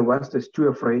 then the West is too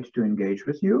afraid to engage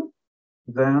with you,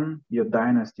 then your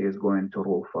dynasty is going to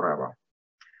rule forever.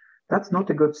 That's not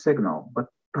a good signal, but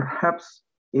perhaps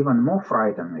even more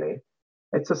frighteningly,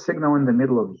 it's a signal in the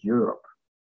middle of Europe.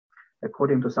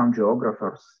 According to some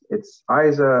geographers, it's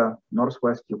either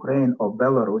northwest Ukraine or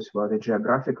Belarus where the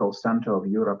geographical center of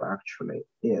Europe actually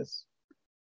is.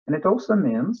 And it also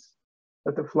means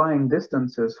that the flying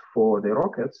distances for the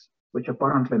rockets, which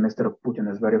apparently Mr.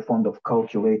 Putin is very fond of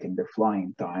calculating the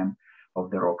flying time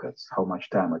of the rockets, how much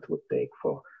time it would take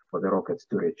for the rockets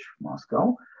to reach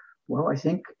Moscow. Well, I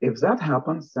think if that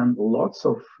happens, then lots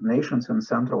of nations in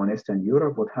Central and Eastern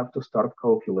Europe would have to start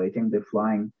calculating the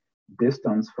flying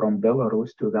distance from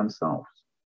Belarus to themselves.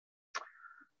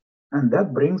 And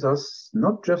that brings us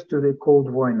not just to the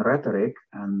Cold War in rhetoric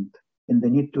and in the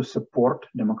need to support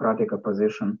democratic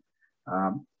opposition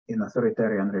in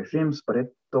authoritarian regimes, but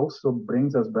it also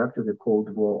brings us back to the Cold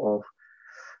War of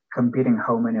competing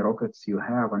how many rockets you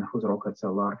have and whose rockets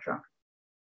are larger.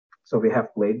 So we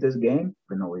have played this game,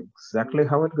 we know exactly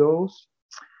how it goes,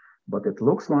 but it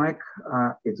looks like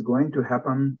it's going to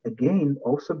happen again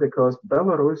also because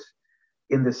Belarus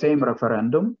in the same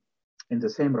referendum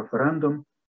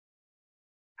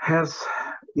has,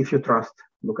 if you trust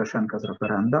Lukashenko's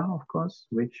referenda, of course,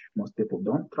 which most people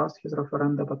don't trust his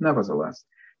referenda, but nevertheless,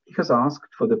 he has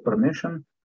asked for the permission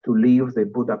to leave the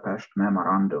Budapest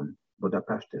Memorandum.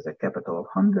 Budapest is the capital of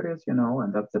Hungary, as you know,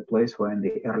 and that's the place where in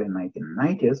the early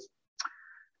 1990s,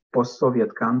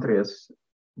 post-Soviet countries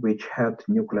which had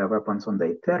nuclear weapons on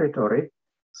their territory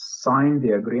signed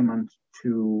the agreement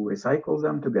to recycle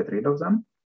them, to get rid of them,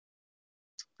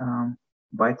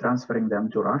 by transferring them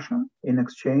to Russia in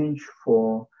exchange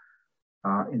for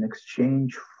the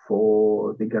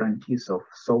guarantees of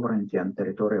sovereignty and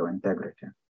territorial integrity.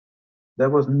 There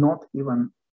was not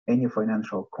even any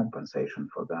financial compensation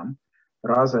for them.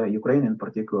 Rather, Ukraine in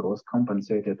particular was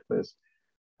compensated with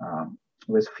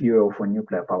fuel for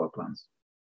nuclear power plants,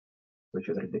 which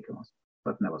is ridiculous,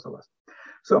 but nevertheless.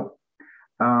 So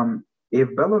if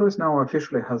Belarus now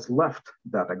officially has left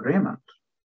that agreement,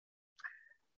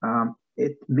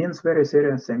 it means very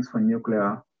serious things for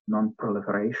nuclear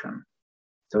non-proliferation.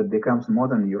 So it becomes more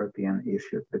than a European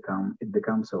issue. It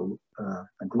becomes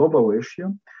a global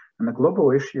issue. And a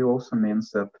global issue also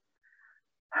means that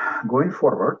going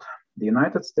forward, the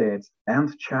United States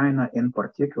and China in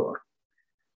particular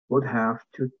would have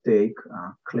to take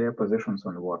clear positions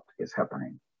on what is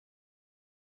happening.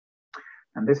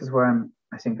 And this is where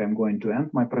I think I'm going to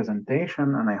end my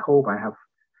presentation, and I hope I have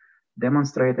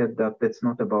demonstrated that it's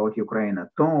not about Ukraine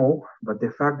at all, but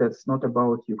the fact that it's not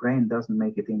about Ukraine doesn't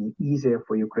make it any easier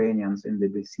for Ukrainians in the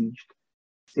besieged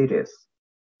cities.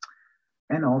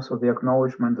 And also the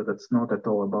acknowledgement that it's not at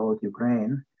all about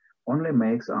Ukraine only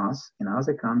makes us in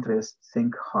other countries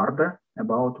think harder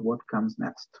about what comes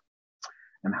next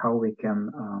and how we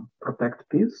can protect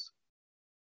peace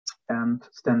and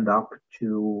stand up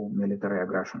to military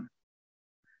aggression.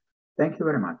 Thank you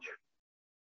very much.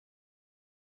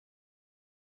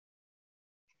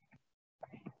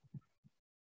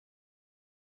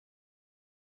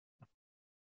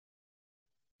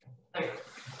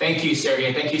 Thank you,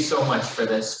 Serhy. Thank you so much for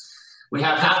this. We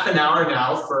have half an hour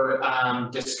now for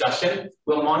discussion.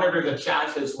 We'll monitor the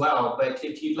chat as well, but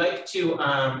if you'd like to,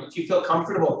 if you feel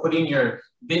comfortable putting your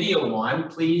video on,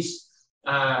 please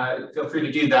feel free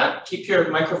to do that. Keep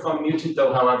your microphone muted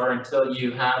though, however, until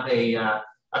you have a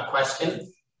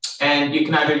question. And you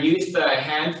can either use the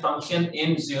hand function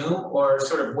in Zoom or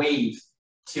sort of wave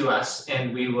to us,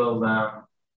 and we will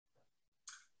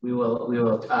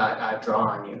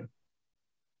draw on you.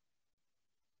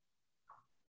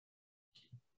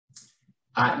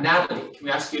 Natalie, can we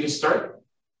ask you to start?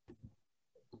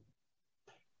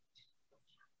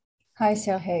 Hi,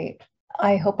 Serhy.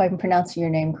 I hope I'm pronouncing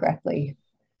your name correctly.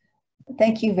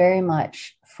 Thank you very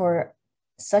much for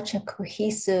such a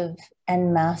cohesive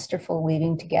and masterful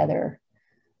weaving together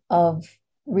of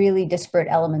really disparate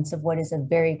elements of what is a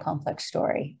very complex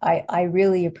story. I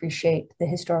really appreciate the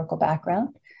historical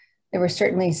background. There were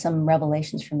certainly some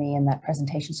revelations for me in that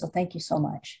presentation, so thank you so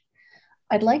much.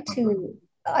 I'd like to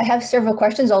I have several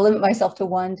questions. I'll limit myself to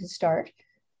one to start.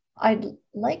 I'd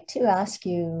like to ask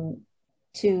you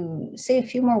to say a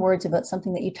few more words about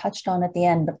something that you touched on at the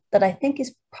end, but that I think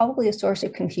is probably a source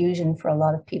of confusion for a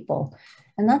lot of people.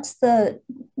 And that's the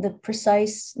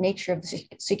precise nature of the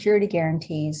security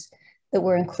guarantees that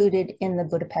were included in the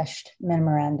Budapest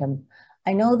Memorandum.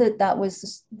 I know that that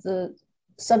was the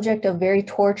subject of very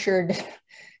tortured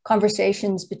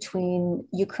conversations between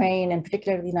Ukraine and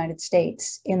particularly the United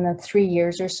States in the 3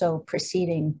 years or so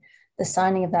preceding the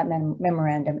signing of that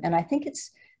memorandum. And I think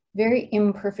it's very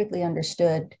imperfectly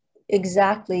understood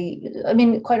exactly. I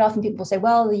mean, quite often people say,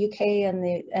 well, the UK and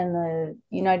the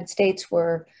United States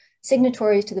were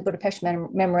signatories to the Budapest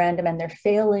Memorandum and they're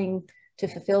failing to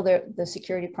fulfill the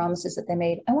security promises that they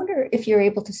made. I wonder if you're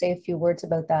able to say a few words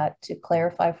about that to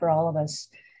clarify for all of us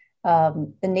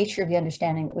the nature of the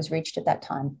understanding that was reached at that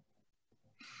time.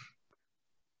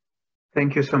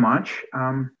 Thank you so much.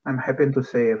 I'm happy to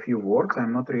say a few words.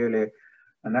 I'm not really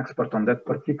an expert on that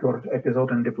particular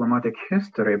episode in diplomatic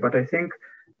history, but I think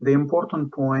the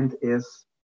important point is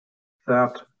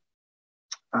that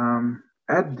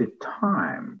at the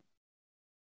time,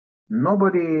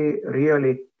 nobody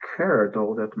really cared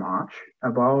all that much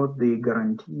about the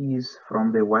guarantees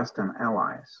from the Western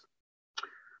allies.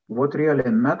 What really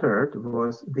mattered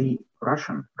was the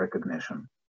Russian recognition,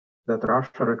 that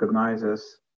Russia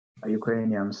recognizes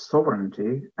Ukrainian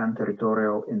sovereignty and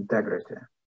territorial integrity.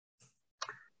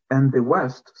 And the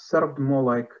West served more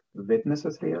like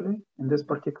witnesses, really, in this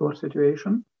particular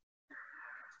situation.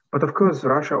 But of course,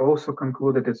 Russia also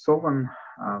concluded its own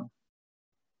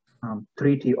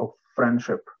treaty of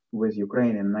friendship with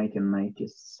Ukraine in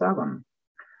 1997,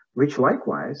 which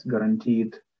likewise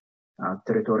guaranteed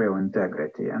territorial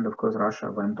integrity. And of course,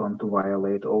 Russia went on to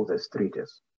violate all these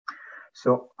treaties.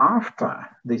 So after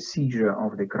the seizure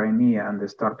of the Crimea and the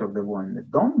start of the war in the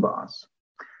Donbass,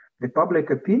 the public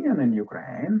opinion in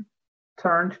Ukraine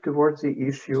turned towards the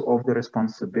issue of the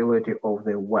responsibility of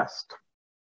the West.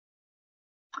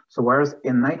 So whereas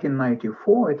in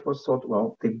 1994, it was thought,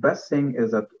 well, the best thing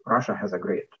is that Russia has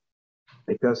agreed,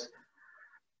 because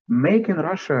making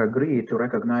Russia agree to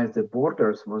recognize the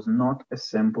borders was not a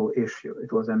simple issue.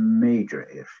 It was a major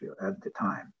issue at the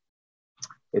time.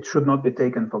 It should not be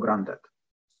taken for granted.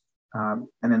 And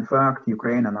in fact,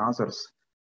 Ukraine and others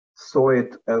saw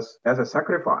it as a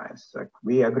sacrifice. Like,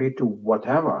 we agreed to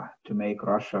whatever to make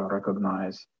Russia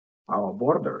recognize our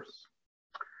borders.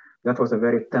 That was a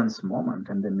very tense moment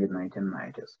in the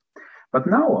mid-1990s. But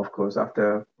now, of course,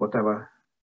 after whatever,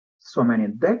 so many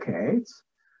decades,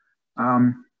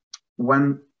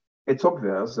 when it's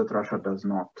obvious that Russia does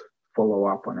not follow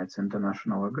up on its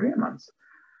international agreements,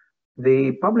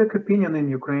 the public opinion in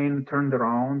Ukraine turned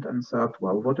around and said,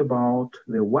 well, what about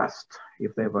the West?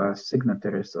 If they were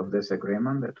signatories of this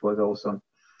agreement, it was also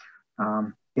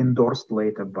endorsed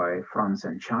later by France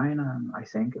and China, I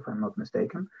think, if I'm not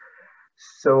mistaken.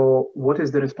 So what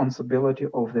is the responsibility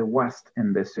of the West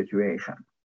in this situation?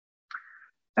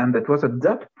 And it was at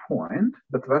that point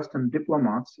that Western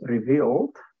diplomats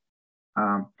revealed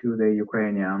to the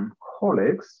Ukrainian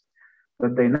colleagues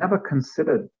that they never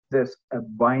considered this a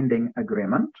binding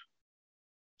agreement,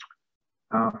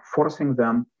 forcing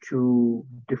them to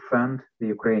defend the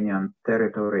Ukrainian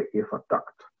territory if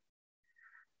attacked.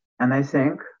 And I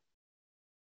think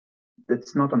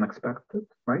it's not unexpected,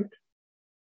 right?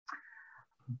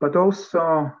 But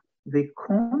also the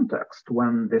context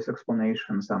when these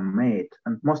explanations are made.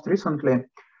 And most recently,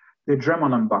 the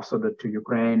German ambassador to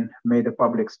Ukraine made a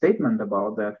public statement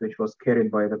about that, which was carried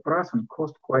by the press and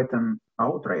caused quite an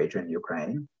outrage in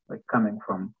Ukraine, like coming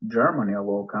from Germany of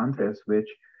all countries, which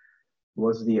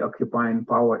was the occupying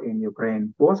power in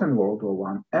Ukraine both in World War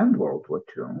I and World War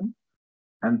II.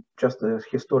 And just as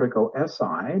historical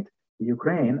aside,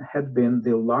 Ukraine had been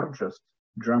the largest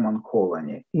German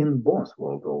colony in both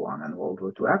World War I and World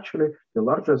War II, actually the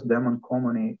largest German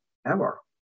colony ever.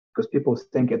 Because people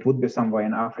think it would be somewhere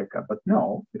in Africa, but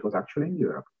no, it was actually in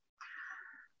Europe.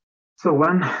 So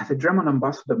when the German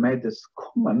ambassador made this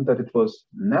comment that it was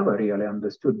never really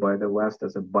understood by the West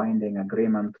as a binding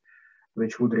agreement,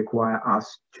 which would require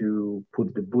us to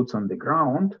put the boots on the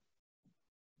ground,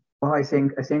 well, I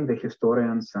think the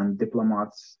historians and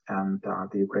diplomats and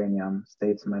the Ukrainian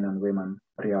statesmen and women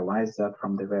realized that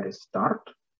from the very start.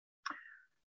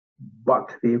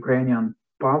 But the Ukrainian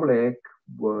public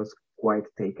was quite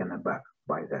taken aback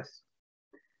by this.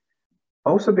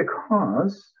 Also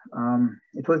because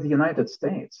it was the United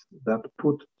States that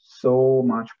put so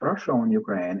much pressure on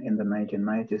Ukraine in the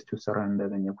 1990s to surrender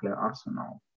the nuclear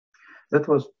arsenal. That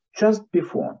was just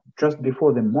before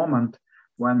the moment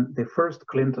when the first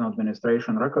Clinton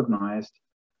administration recognized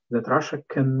that Russia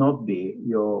cannot be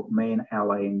your main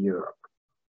ally in Europe.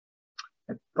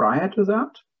 And prior to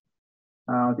that,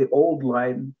 the old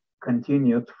line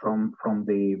continued from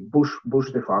the Bush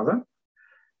the father,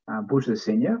 Bush the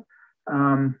senior,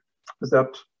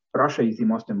 that Russia is the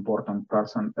most important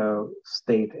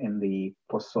state in the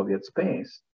post-Soviet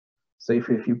space. So if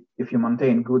you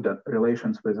maintain good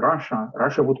relations with Russia,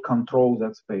 Russia would control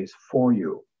that space for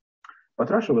you. But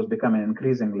Russia was becoming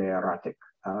increasingly erratic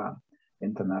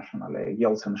internationally.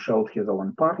 Yeltsin shelled his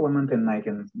own parliament in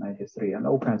 1993, and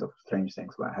all kinds of strange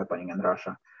things were happening in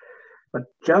Russia. But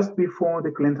just before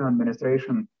the Clinton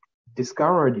administration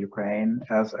discovered Ukraine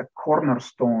as a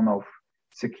cornerstone of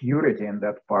security in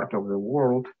that part of the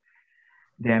world,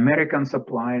 the Americans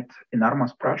applied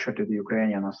enormous pressure to the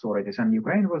Ukrainian authorities, and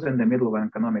Ukraine was in the middle of an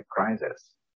economic crisis.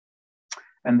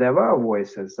 And there were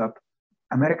voices that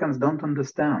Americans don't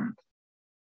understand.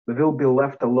 We will be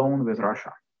left alone with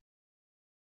Russia.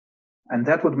 And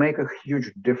that would make a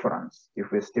huge difference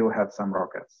if we still had some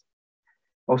rockets.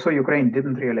 Also, Ukraine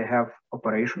didn't really have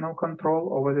operational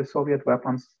control over the Soviet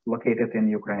weapons located in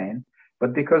Ukraine,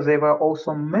 but because they were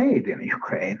also made in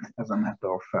Ukraine, as a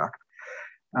matter of fact,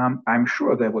 I'm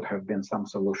sure there would have been some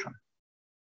solution.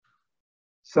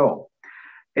 So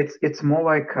it's more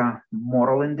like a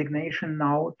moral indignation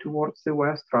now towards the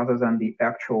West rather than the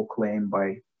actual claim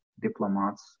by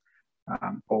diplomats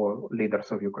or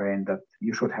leaders of Ukraine that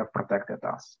you should have protected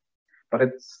us. But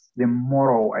it's the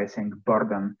moral, I think,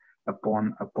 burden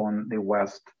upon the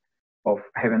West of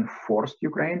having forced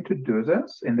Ukraine to do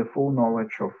this in the full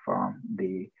knowledge of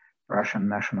the Russian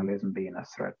nationalism being a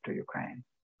threat to Ukraine.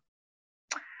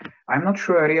 I'm not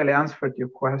sure I really answered your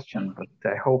question, but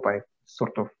I hope I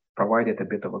sort of provided a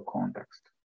bit of a context.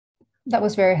 That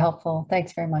was very helpful.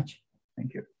 Thanks very much.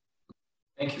 Thank you.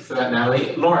 Thank you for that,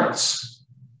 Natalie. Lawrence.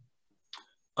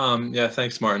 Yeah,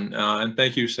 thanks, Martin. And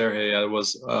thank you, Serhy.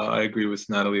 I agree with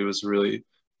Natalie. It was really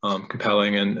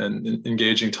compelling and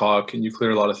engaging talk, and you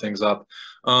cleared a lot of things up.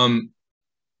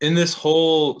 In this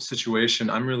whole situation,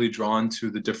 I'm really drawn to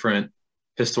the different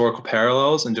historical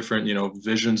parallels and different,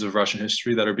 visions of Russian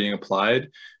history that are being applied.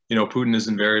 Putin is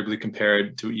invariably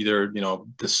compared to either,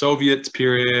 the Soviet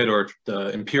period or the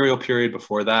imperial period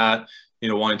before that,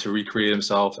 wanting to recreate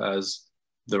himself as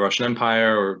the Russian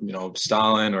Empire or,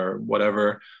 Stalin or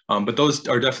whatever. But those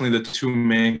are definitely the two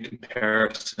main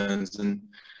comparisons. And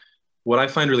what I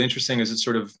find really interesting is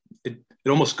it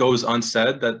almost goes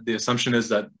unsaid that the assumption is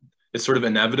that it's sort of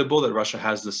inevitable that Russia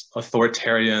has this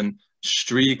authoritarian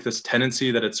streak, this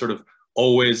tendency that it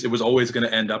was always going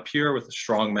to end up here with a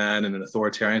strong man and an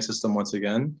authoritarian system once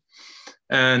again.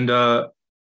 And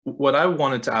what I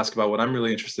wanted to ask about, what I'm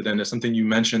really interested in, is something you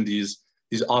mentioned, these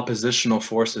oppositional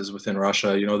forces within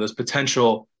Russia, this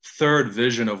potential third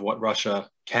vision of what Russia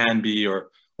can be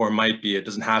or might be. It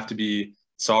doesn't have to be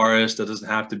Tsarist, it doesn't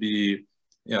have to be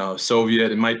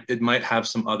Soviet. It might have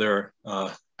some other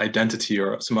identity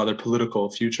or some other political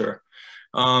future.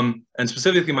 And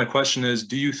specifically, my question is,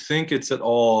 do you think it's at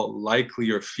all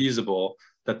likely or feasible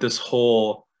that this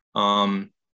whole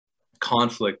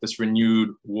conflict, this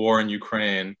renewed war in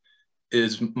Ukraine,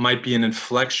 might be an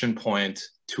inflection point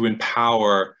to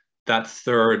empower that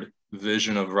third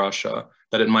vision of Russia,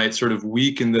 that it might sort of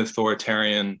weaken the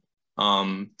authoritarian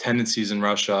tendencies in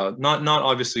Russia, not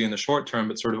obviously in the short term,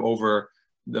 but sort of over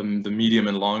the medium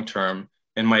and long term,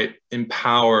 and might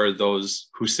empower those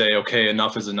who say, okay,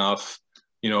 enough is enough.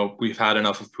 We've had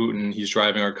enough of Putin. He's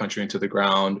driving our country into the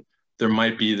ground. There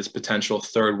might be this potential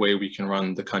third way we can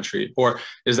run the country. Or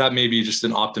is that maybe just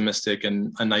an optimistic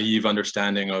and a naive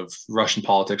understanding of Russian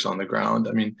politics on the ground?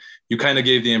 I mean, you kind of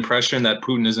gave the impression that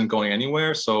Putin isn't going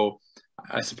anywhere. So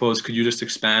I suppose, could you just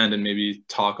expand and maybe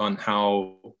talk on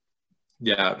how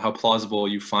plausible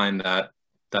you find that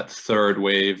third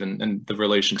wave and the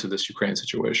relation to this Ukraine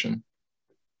situation?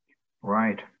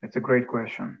 Right. It's a great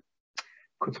question.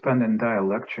 Could spend an entire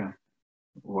lecture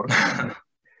working on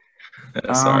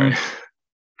it. Sorry.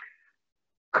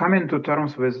 Coming to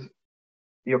terms with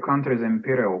your country's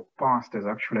imperial past is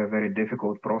actually a very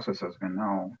difficult process, as we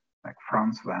know. Like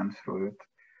France went through it,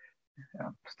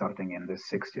 starting in the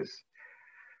 60s.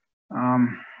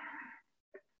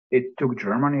 It took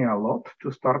Germany a lot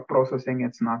to start processing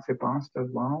its Nazi past as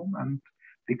well, and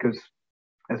because,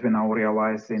 as we now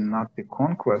realize, the Nazi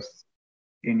conquests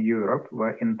in Europe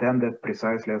were intended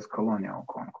precisely as colonial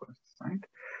conquests, right?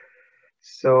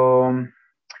 So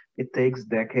it takes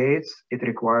decades. It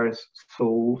requires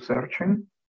soul searching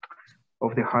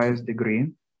of the highest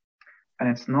degree. And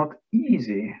it's not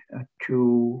easy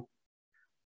to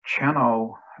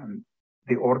channel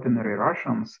the ordinary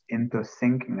Russians into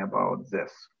thinking about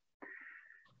this.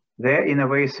 They're in a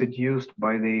way seduced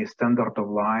by the standard of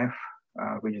life,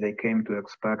 which they came to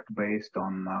expect based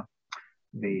on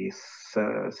the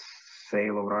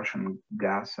sale of Russian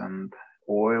gas and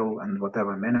oil and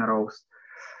whatever minerals.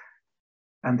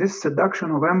 And this seduction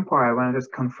of empire, when it is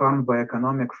confirmed by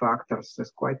economic factors,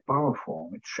 is quite powerful.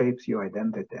 It shapes your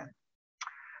identity.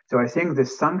 So I think the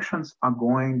sanctions are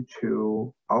going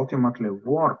to ultimately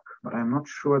work, but I'm not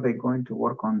sure they're going to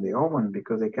work on the oven,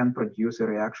 because they can produce a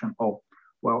reaction of,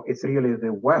 well, it's really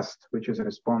the West which is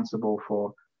responsible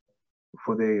for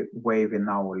the way we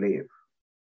now live.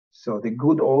 So the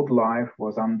good old life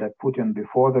was under Putin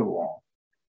before the war,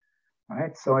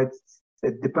 right? So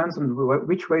it depends on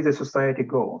which way the society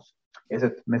goes. Is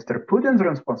it Mr. Putin's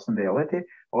responsibility,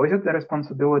 or is it the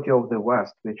responsibility of the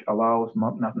West, which allows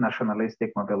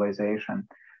nationalistic mobilization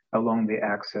along the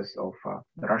axis of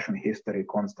Russian history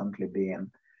constantly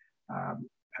being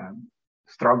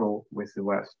struggle with the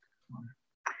West?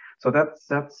 So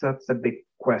that's a big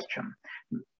question.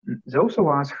 Those of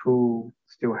us who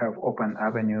still have open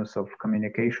avenues of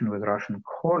communication with Russian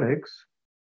colleagues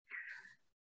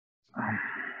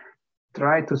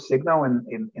try to signal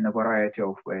in a variety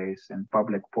of ways, in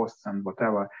public posts and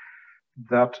whatever,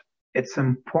 that it's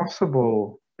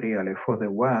impossible really for the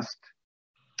West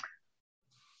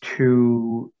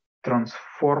to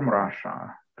transform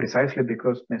Russia, precisely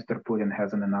because Mr. Putin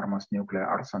has an enormous nuclear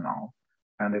arsenal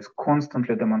and is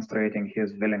constantly demonstrating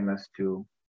his willingness to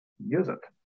use it.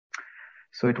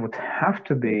 So it would have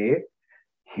to be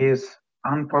his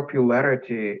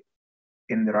unpopularity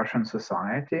in the Russian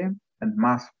society and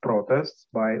mass protests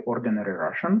by ordinary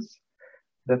Russians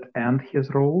that end his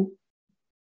rule.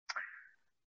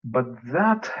 But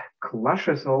that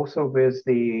clashes also with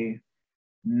the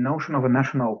notion of a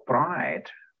national pride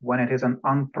when it is an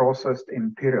unprocessed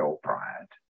imperial pride.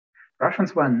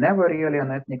 Russians were never really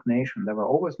an ethnic nation. They were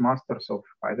always masters of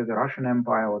either the Russian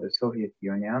Empire or the Soviet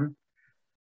Union.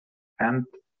 And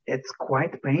it's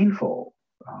quite painful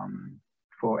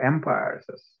for empires,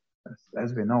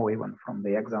 as we know, even from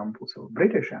the examples of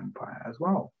British Empire as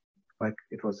well. Like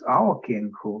it was our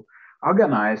king who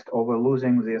agonized over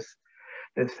losing this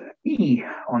E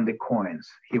on the coins.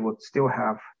 He would still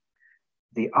have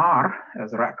the R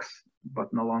as Rex,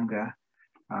 but no longer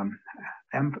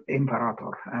emperor,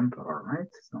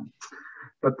 right? So,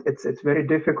 but it's very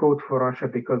difficult for Russia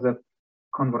because that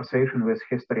conversation with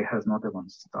history has not even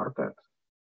started.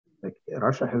 Like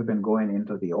Russia has been going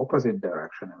into the opposite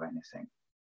direction, if anything.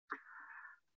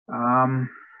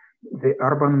 The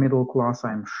urban middle class,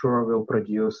 I'm sure, will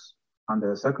produce,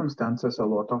 under the circumstances, a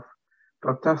lot of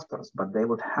protesters, but they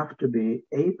would have to be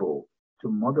able to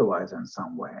mobilize in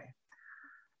some way.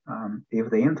 If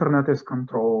the internet is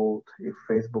controlled, if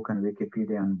Facebook and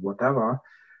Wikipedia and whatever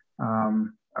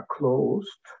are closed,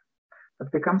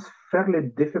 it becomes fairly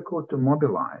difficult to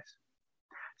mobilize.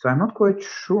 So I'm not quite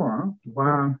sure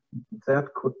where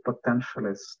that could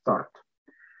potentially start.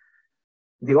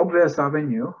 The obvious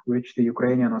avenue, which the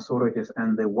Ukrainian authorities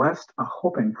and the West are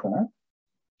hoping for,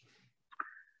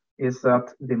 is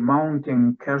that the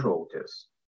mounting casualties,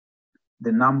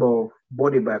 the number of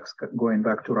body bags going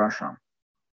back to Russia,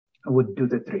 would do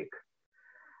the trick.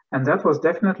 And that was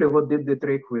definitely what did the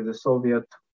trick with the Soviet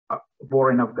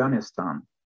war in Afghanistan.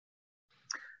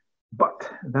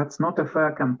 But that's not a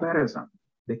fair comparison,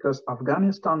 because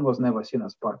Afghanistan was never seen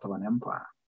as part of an empire.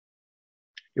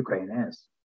 Ukraine is.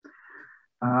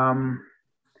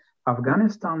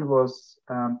 Afghanistan was,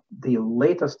 the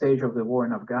later stage of the war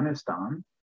in Afghanistan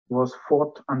was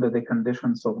fought under the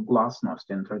conditions of glasnost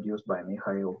introduced by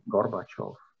Mikhail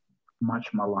Gorbachev,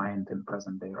 much maligned in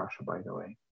present-day Russia, by the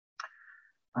way.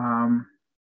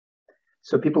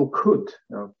 So people could,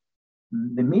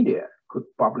 the media could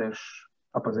publish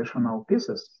oppositional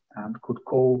pieces and could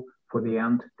call for the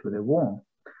end to the war.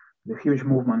 The huge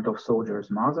movement of soldiers'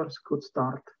 mothers could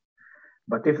start.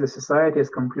 But if the society is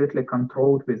completely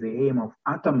controlled with the aim of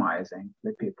atomizing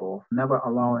the people, never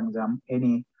allowing them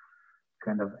any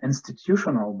kind of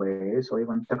institutional base or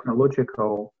even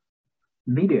technological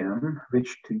medium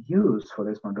which to use for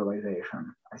this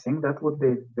mobilization, I think that would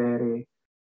be very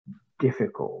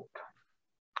difficult.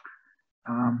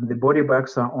 The body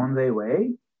bags are on their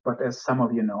way, but as some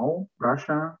of you know,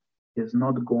 Russia is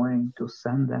not going to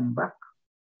send them back.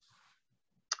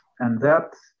 And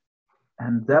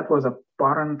that was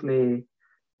apparently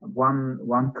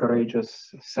one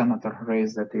courageous senator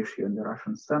raised that issue in the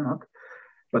Russian Senate,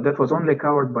 but that was only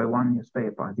covered by one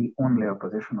newspaper, the only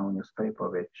oppositional newspaper,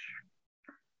 which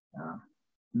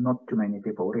not too many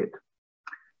people read.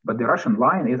 But the Russian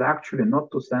line is actually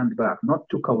not to send back, not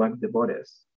to collect the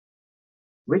bodies,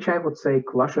 which I would say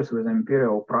clashes with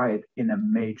imperial pride in a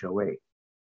major way.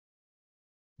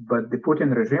 But the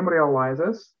Putin regime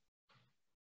realizes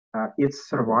its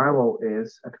survival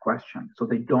is at question. So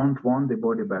they don't want the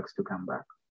body bags to come back,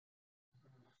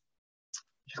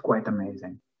 which is quite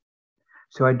amazing.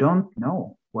 So I don't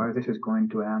know where this is going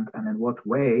to end and in what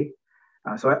way.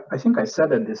 So I think I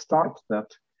said at the start that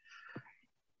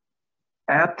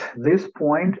at this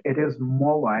point, it is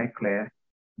more likely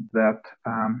that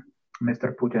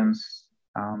Mr. Putin's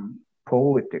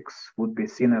politics would be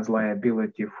seen as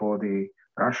liability for the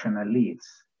Russian elites.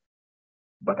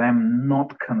 But I'm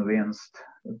not convinced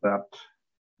that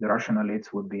the Russian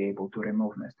elites would be able to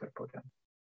remove Mr. Putin.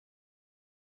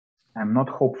 I'm not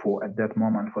hopeful at that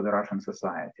moment for the Russian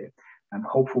society. I'm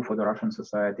hopeful for the Russian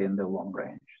society in the long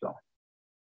range. So.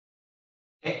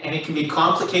 And it can be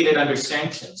complicated under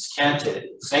sanctions, can't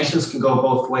it? Sanctions can go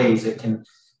both ways. It can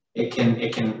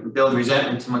build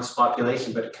resentment amongst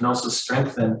population, but it can also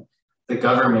strengthen the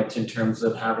government in terms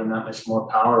of having that much more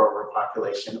power over a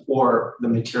population, or the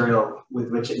material with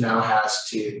which it now has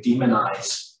to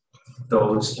demonize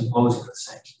those imposing the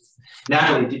sanctions.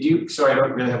 Natalie, did you? Sorry, I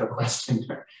don't really have a question.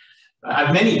 I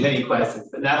have many questions,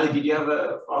 but Natalie, did you have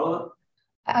a follow-up?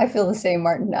 I feel the same,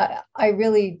 Martin. I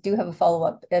really do have a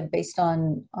follow-up based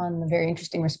on the very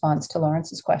interesting response to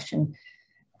Lawrence's question.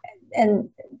 And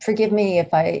forgive me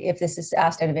if this is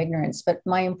asked out of ignorance, but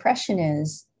my impression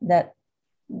is that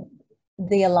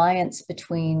the alliance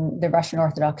between the Russian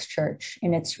Orthodox Church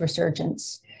in its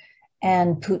resurgence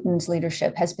and Putin's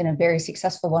leadership has been a very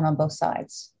successful one on both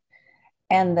sides.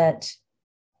 And that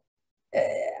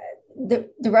the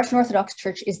Russian Orthodox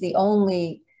Church is the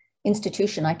only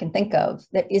institution I can think of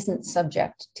that isn't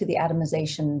subject to the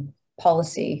atomization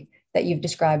policy that you've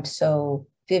described so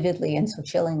vividly and so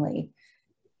chillingly.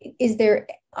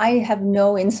 I have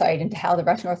no insight into how the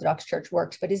Russian Orthodox Church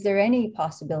works, but is there any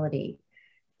possibility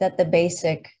that the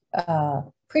basic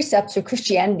precepts of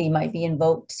Christianity might be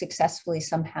invoked successfully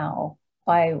somehow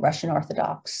by Russian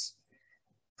Orthodox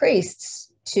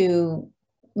priests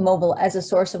as a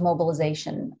source of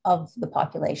mobilization of the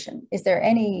population? Is there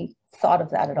any thought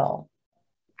of that at all?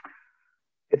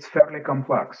 It's fairly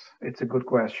complex. It's a good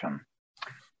question.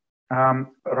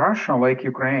 Russia, like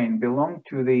Ukraine, belong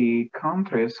to the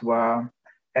countries where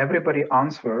everybody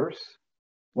answers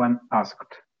when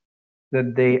asked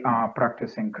that they are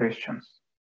practicing Christians,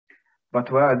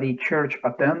 but where the church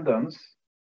attendance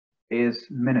is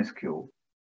minuscule.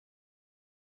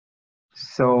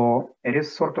 So it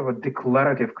is sort of a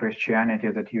declarative Christianity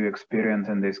that you experience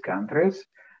in these countries.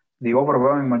 The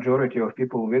overwhelming majority of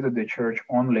people visit the church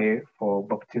only for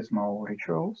baptismal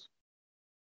rituals.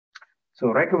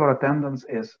 So regular attendance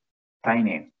is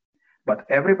tiny, but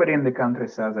everybody in the country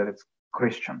says that it's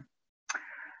Christian.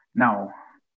 Now,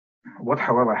 what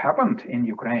however happened in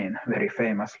Ukraine very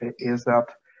famously is that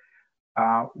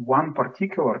one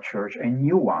particular church, a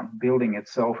new one, building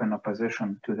itself in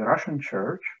opposition to the Russian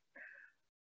church,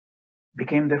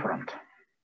 became different.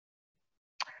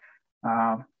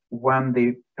 When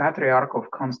the Patriarch of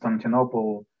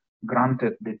Constantinople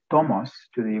granted the Tomos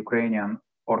to the Ukrainian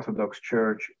Orthodox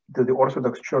Church, to the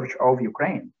Orthodox Church of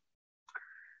Ukraine,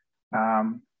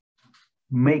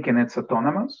 making it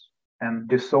autonomous and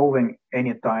dissolving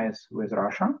any ties with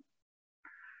Russia,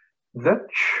 that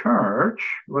church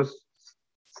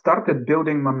started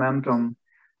building momentum,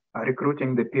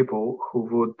 recruiting the people who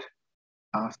would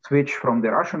switch from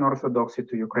the Russian Orthodoxy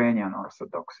to Ukrainian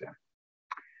Orthodoxy.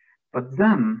 But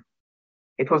then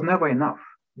it was never enough.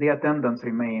 The attendance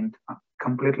remained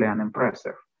completely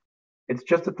unimpressive. It's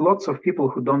just that lots of people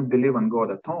who don't believe in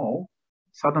God at all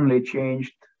suddenly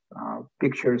changed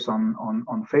pictures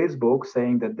on Facebook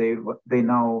saying that they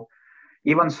now,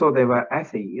 even so they were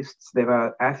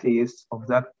atheists of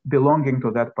that, belonging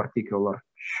to that particular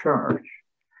church.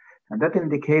 And that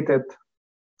indicated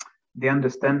the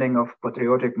understanding of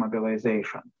patriotic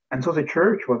mobilization. And so the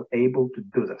church was able to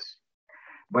do this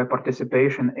by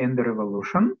participation in the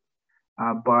revolution,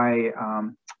 by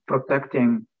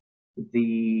protecting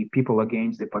the people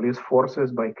against the police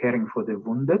forces, by caring for the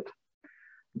wounded.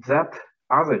 That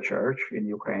other church in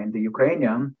Ukraine, the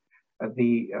Ukrainian,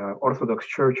 the Orthodox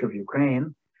Church of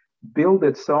Ukraine, built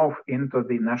itself into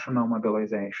the national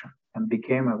mobilization and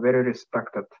became a very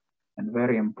respected and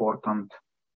very important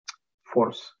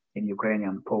force in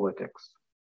Ukrainian politics.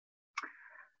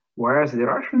 Whereas the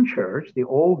Russian church, the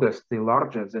oldest, the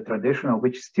largest, the traditional,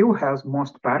 which still has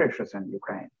most parishes in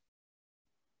Ukraine,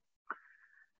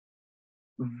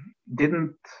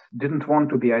 didn't want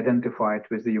to be identified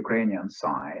with the Ukrainian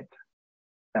side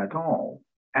at all.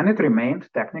 And it remained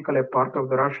technically part of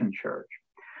the Russian church.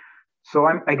 So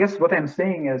I guess what I'm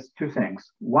saying is two things.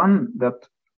 One, that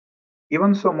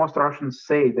even so most Russians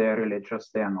say they're religious,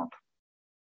 they are not.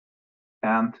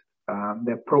 and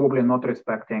they're probably not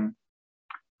respecting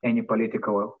any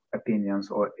political opinions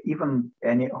or even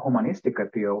any humanistic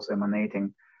appeals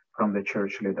emanating from the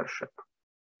church leadership.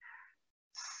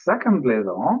 Secondly,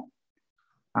 though,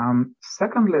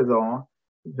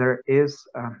 there is,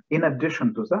 in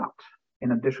addition to that,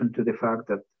 in addition to the fact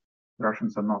that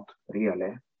Russians are not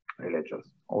really religious,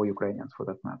 or Ukrainians for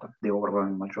that matter, the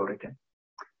overwhelming majority,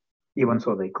 even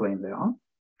so they claim they are.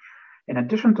 In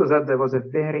addition to that, there was a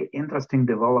very interesting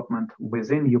development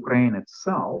within Ukraine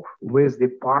itself with the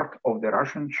part of the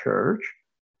Russian church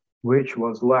which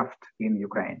was left in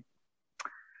Ukraine.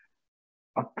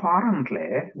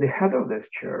 Apparently, the head of this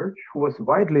church, who was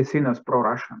widely seen as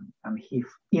pro-Russian, and he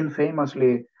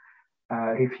infamously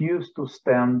refused to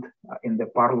stand in the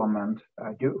parliament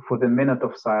for the minute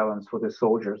of silence for the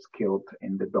soldiers killed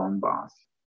in the Donbass,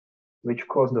 which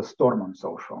caused a storm on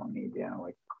social media.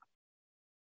 Like,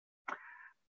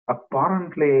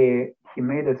 apparently, he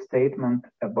made a statement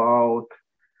about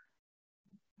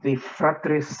the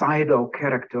fratricidal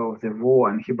character of the war,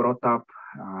 and he brought up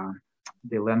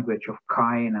the language of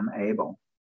Cain and Abel.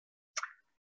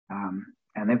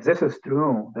 And if this is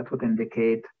true, that would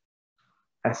indicate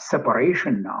a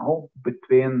separation now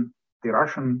between the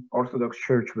Russian Orthodox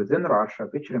Church within Russia,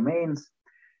 which remains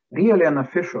really an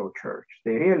official church.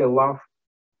 They really love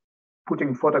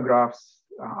putting photographs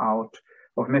out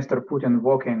of Mr. Putin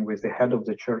walking with the head of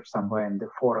the church somewhere in the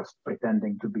forest,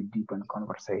 pretending to be deep in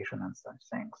conversation and such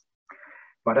things.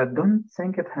 But I don't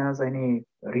think it has any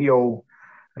real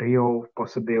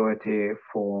possibility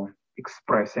for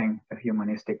expressing a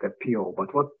humanistic appeal.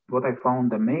 But what I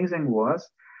found amazing was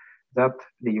that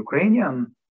the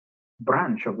Ukrainian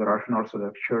branch of the Russian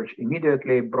Orthodox Church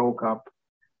immediately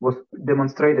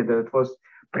demonstrated that it was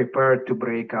prepared to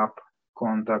break up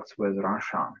contacts with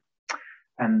Russia.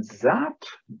 And that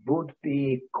would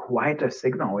be quite a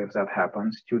signal, if that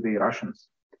happens, to the Russians,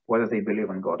 whether they believe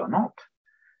in God or not,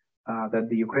 that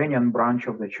the Ukrainian branch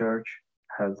of the church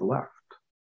has left.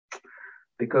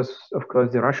 Because, of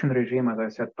course, the Russian regime, as I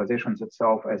said, positions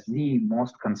itself as the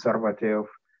most conservative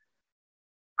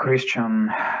Christian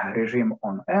regime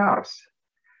on earth,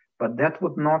 but that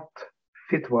would not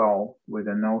fit well with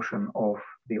the notion of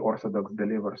the Orthodox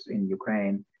believers in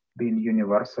Ukraine being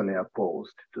universally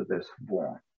opposed to this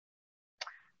war.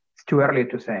 It's too early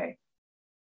to say.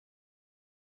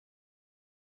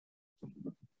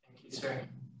 Thank you, sir.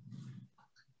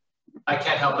 I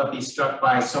can't help but be struck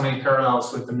by so many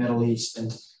parallels with the Middle East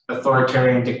and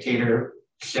authoritarian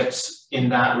dictatorships in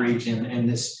that region, and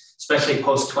this, especially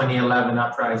post-2011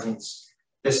 uprisings,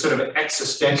 this sort of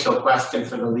existential question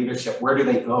for the leadership: where do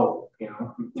they go?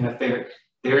 If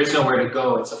there is nowhere to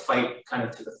go, it's a fight kind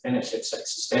of to the finish. It's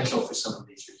existential for some of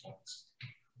these regimes.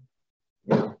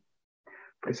 Yeah,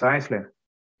 precisely.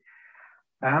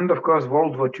 And of course,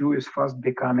 World War II is fast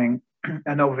becoming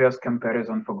an obvious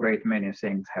comparison for great many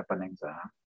things happening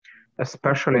there,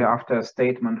 especially after a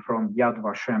statement from Yad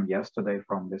Vashem yesterday,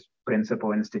 from this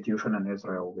principal institution in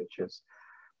Israel, which is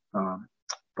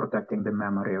protecting the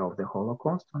memory of the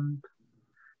Holocaust, and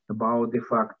about the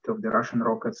fact of the Russian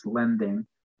rockets landing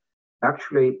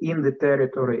actually in the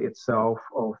territory itself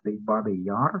of the Babi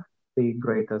Yar, the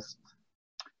greatest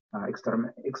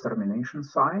extermination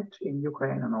site in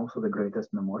Ukraine and also the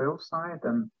greatest memorial site.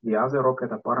 And the other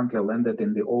rocket apparently landed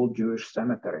in the old Jewish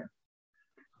cemetery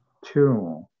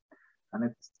too. And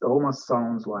it almost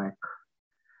sounds like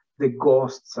the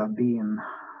ghosts are being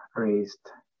raised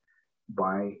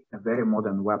by a very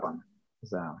modern weapon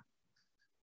there.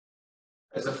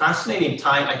 It's a fascinating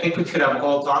time. I think we could have a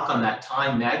whole talk on that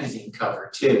Time magazine cover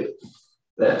too.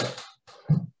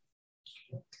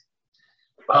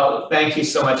 Well, thank you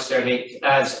so much, Serhy.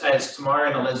 As Tamara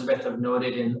and Elizabeth have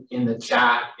noted in the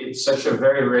chat, it's such a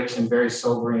very rich and very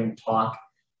sobering talk.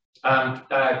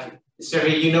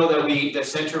 Serhy, you know that the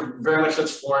Center very much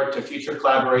looks forward to future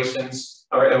collaborations,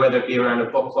 or whether it be around a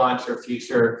book launch or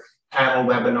future panel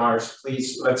webinars.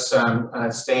 Please let's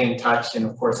stay in touch, and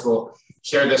of course we'll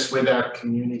share this with our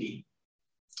community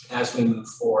as we move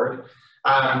forward.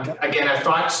 Again, our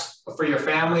thoughts for your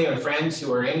family and friends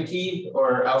who are in Kyiv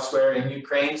or elsewhere in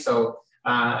Ukraine. So,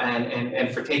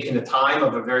 and for taking the time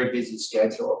of a very busy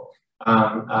schedule.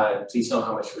 Please know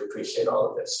how much we appreciate all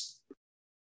of this.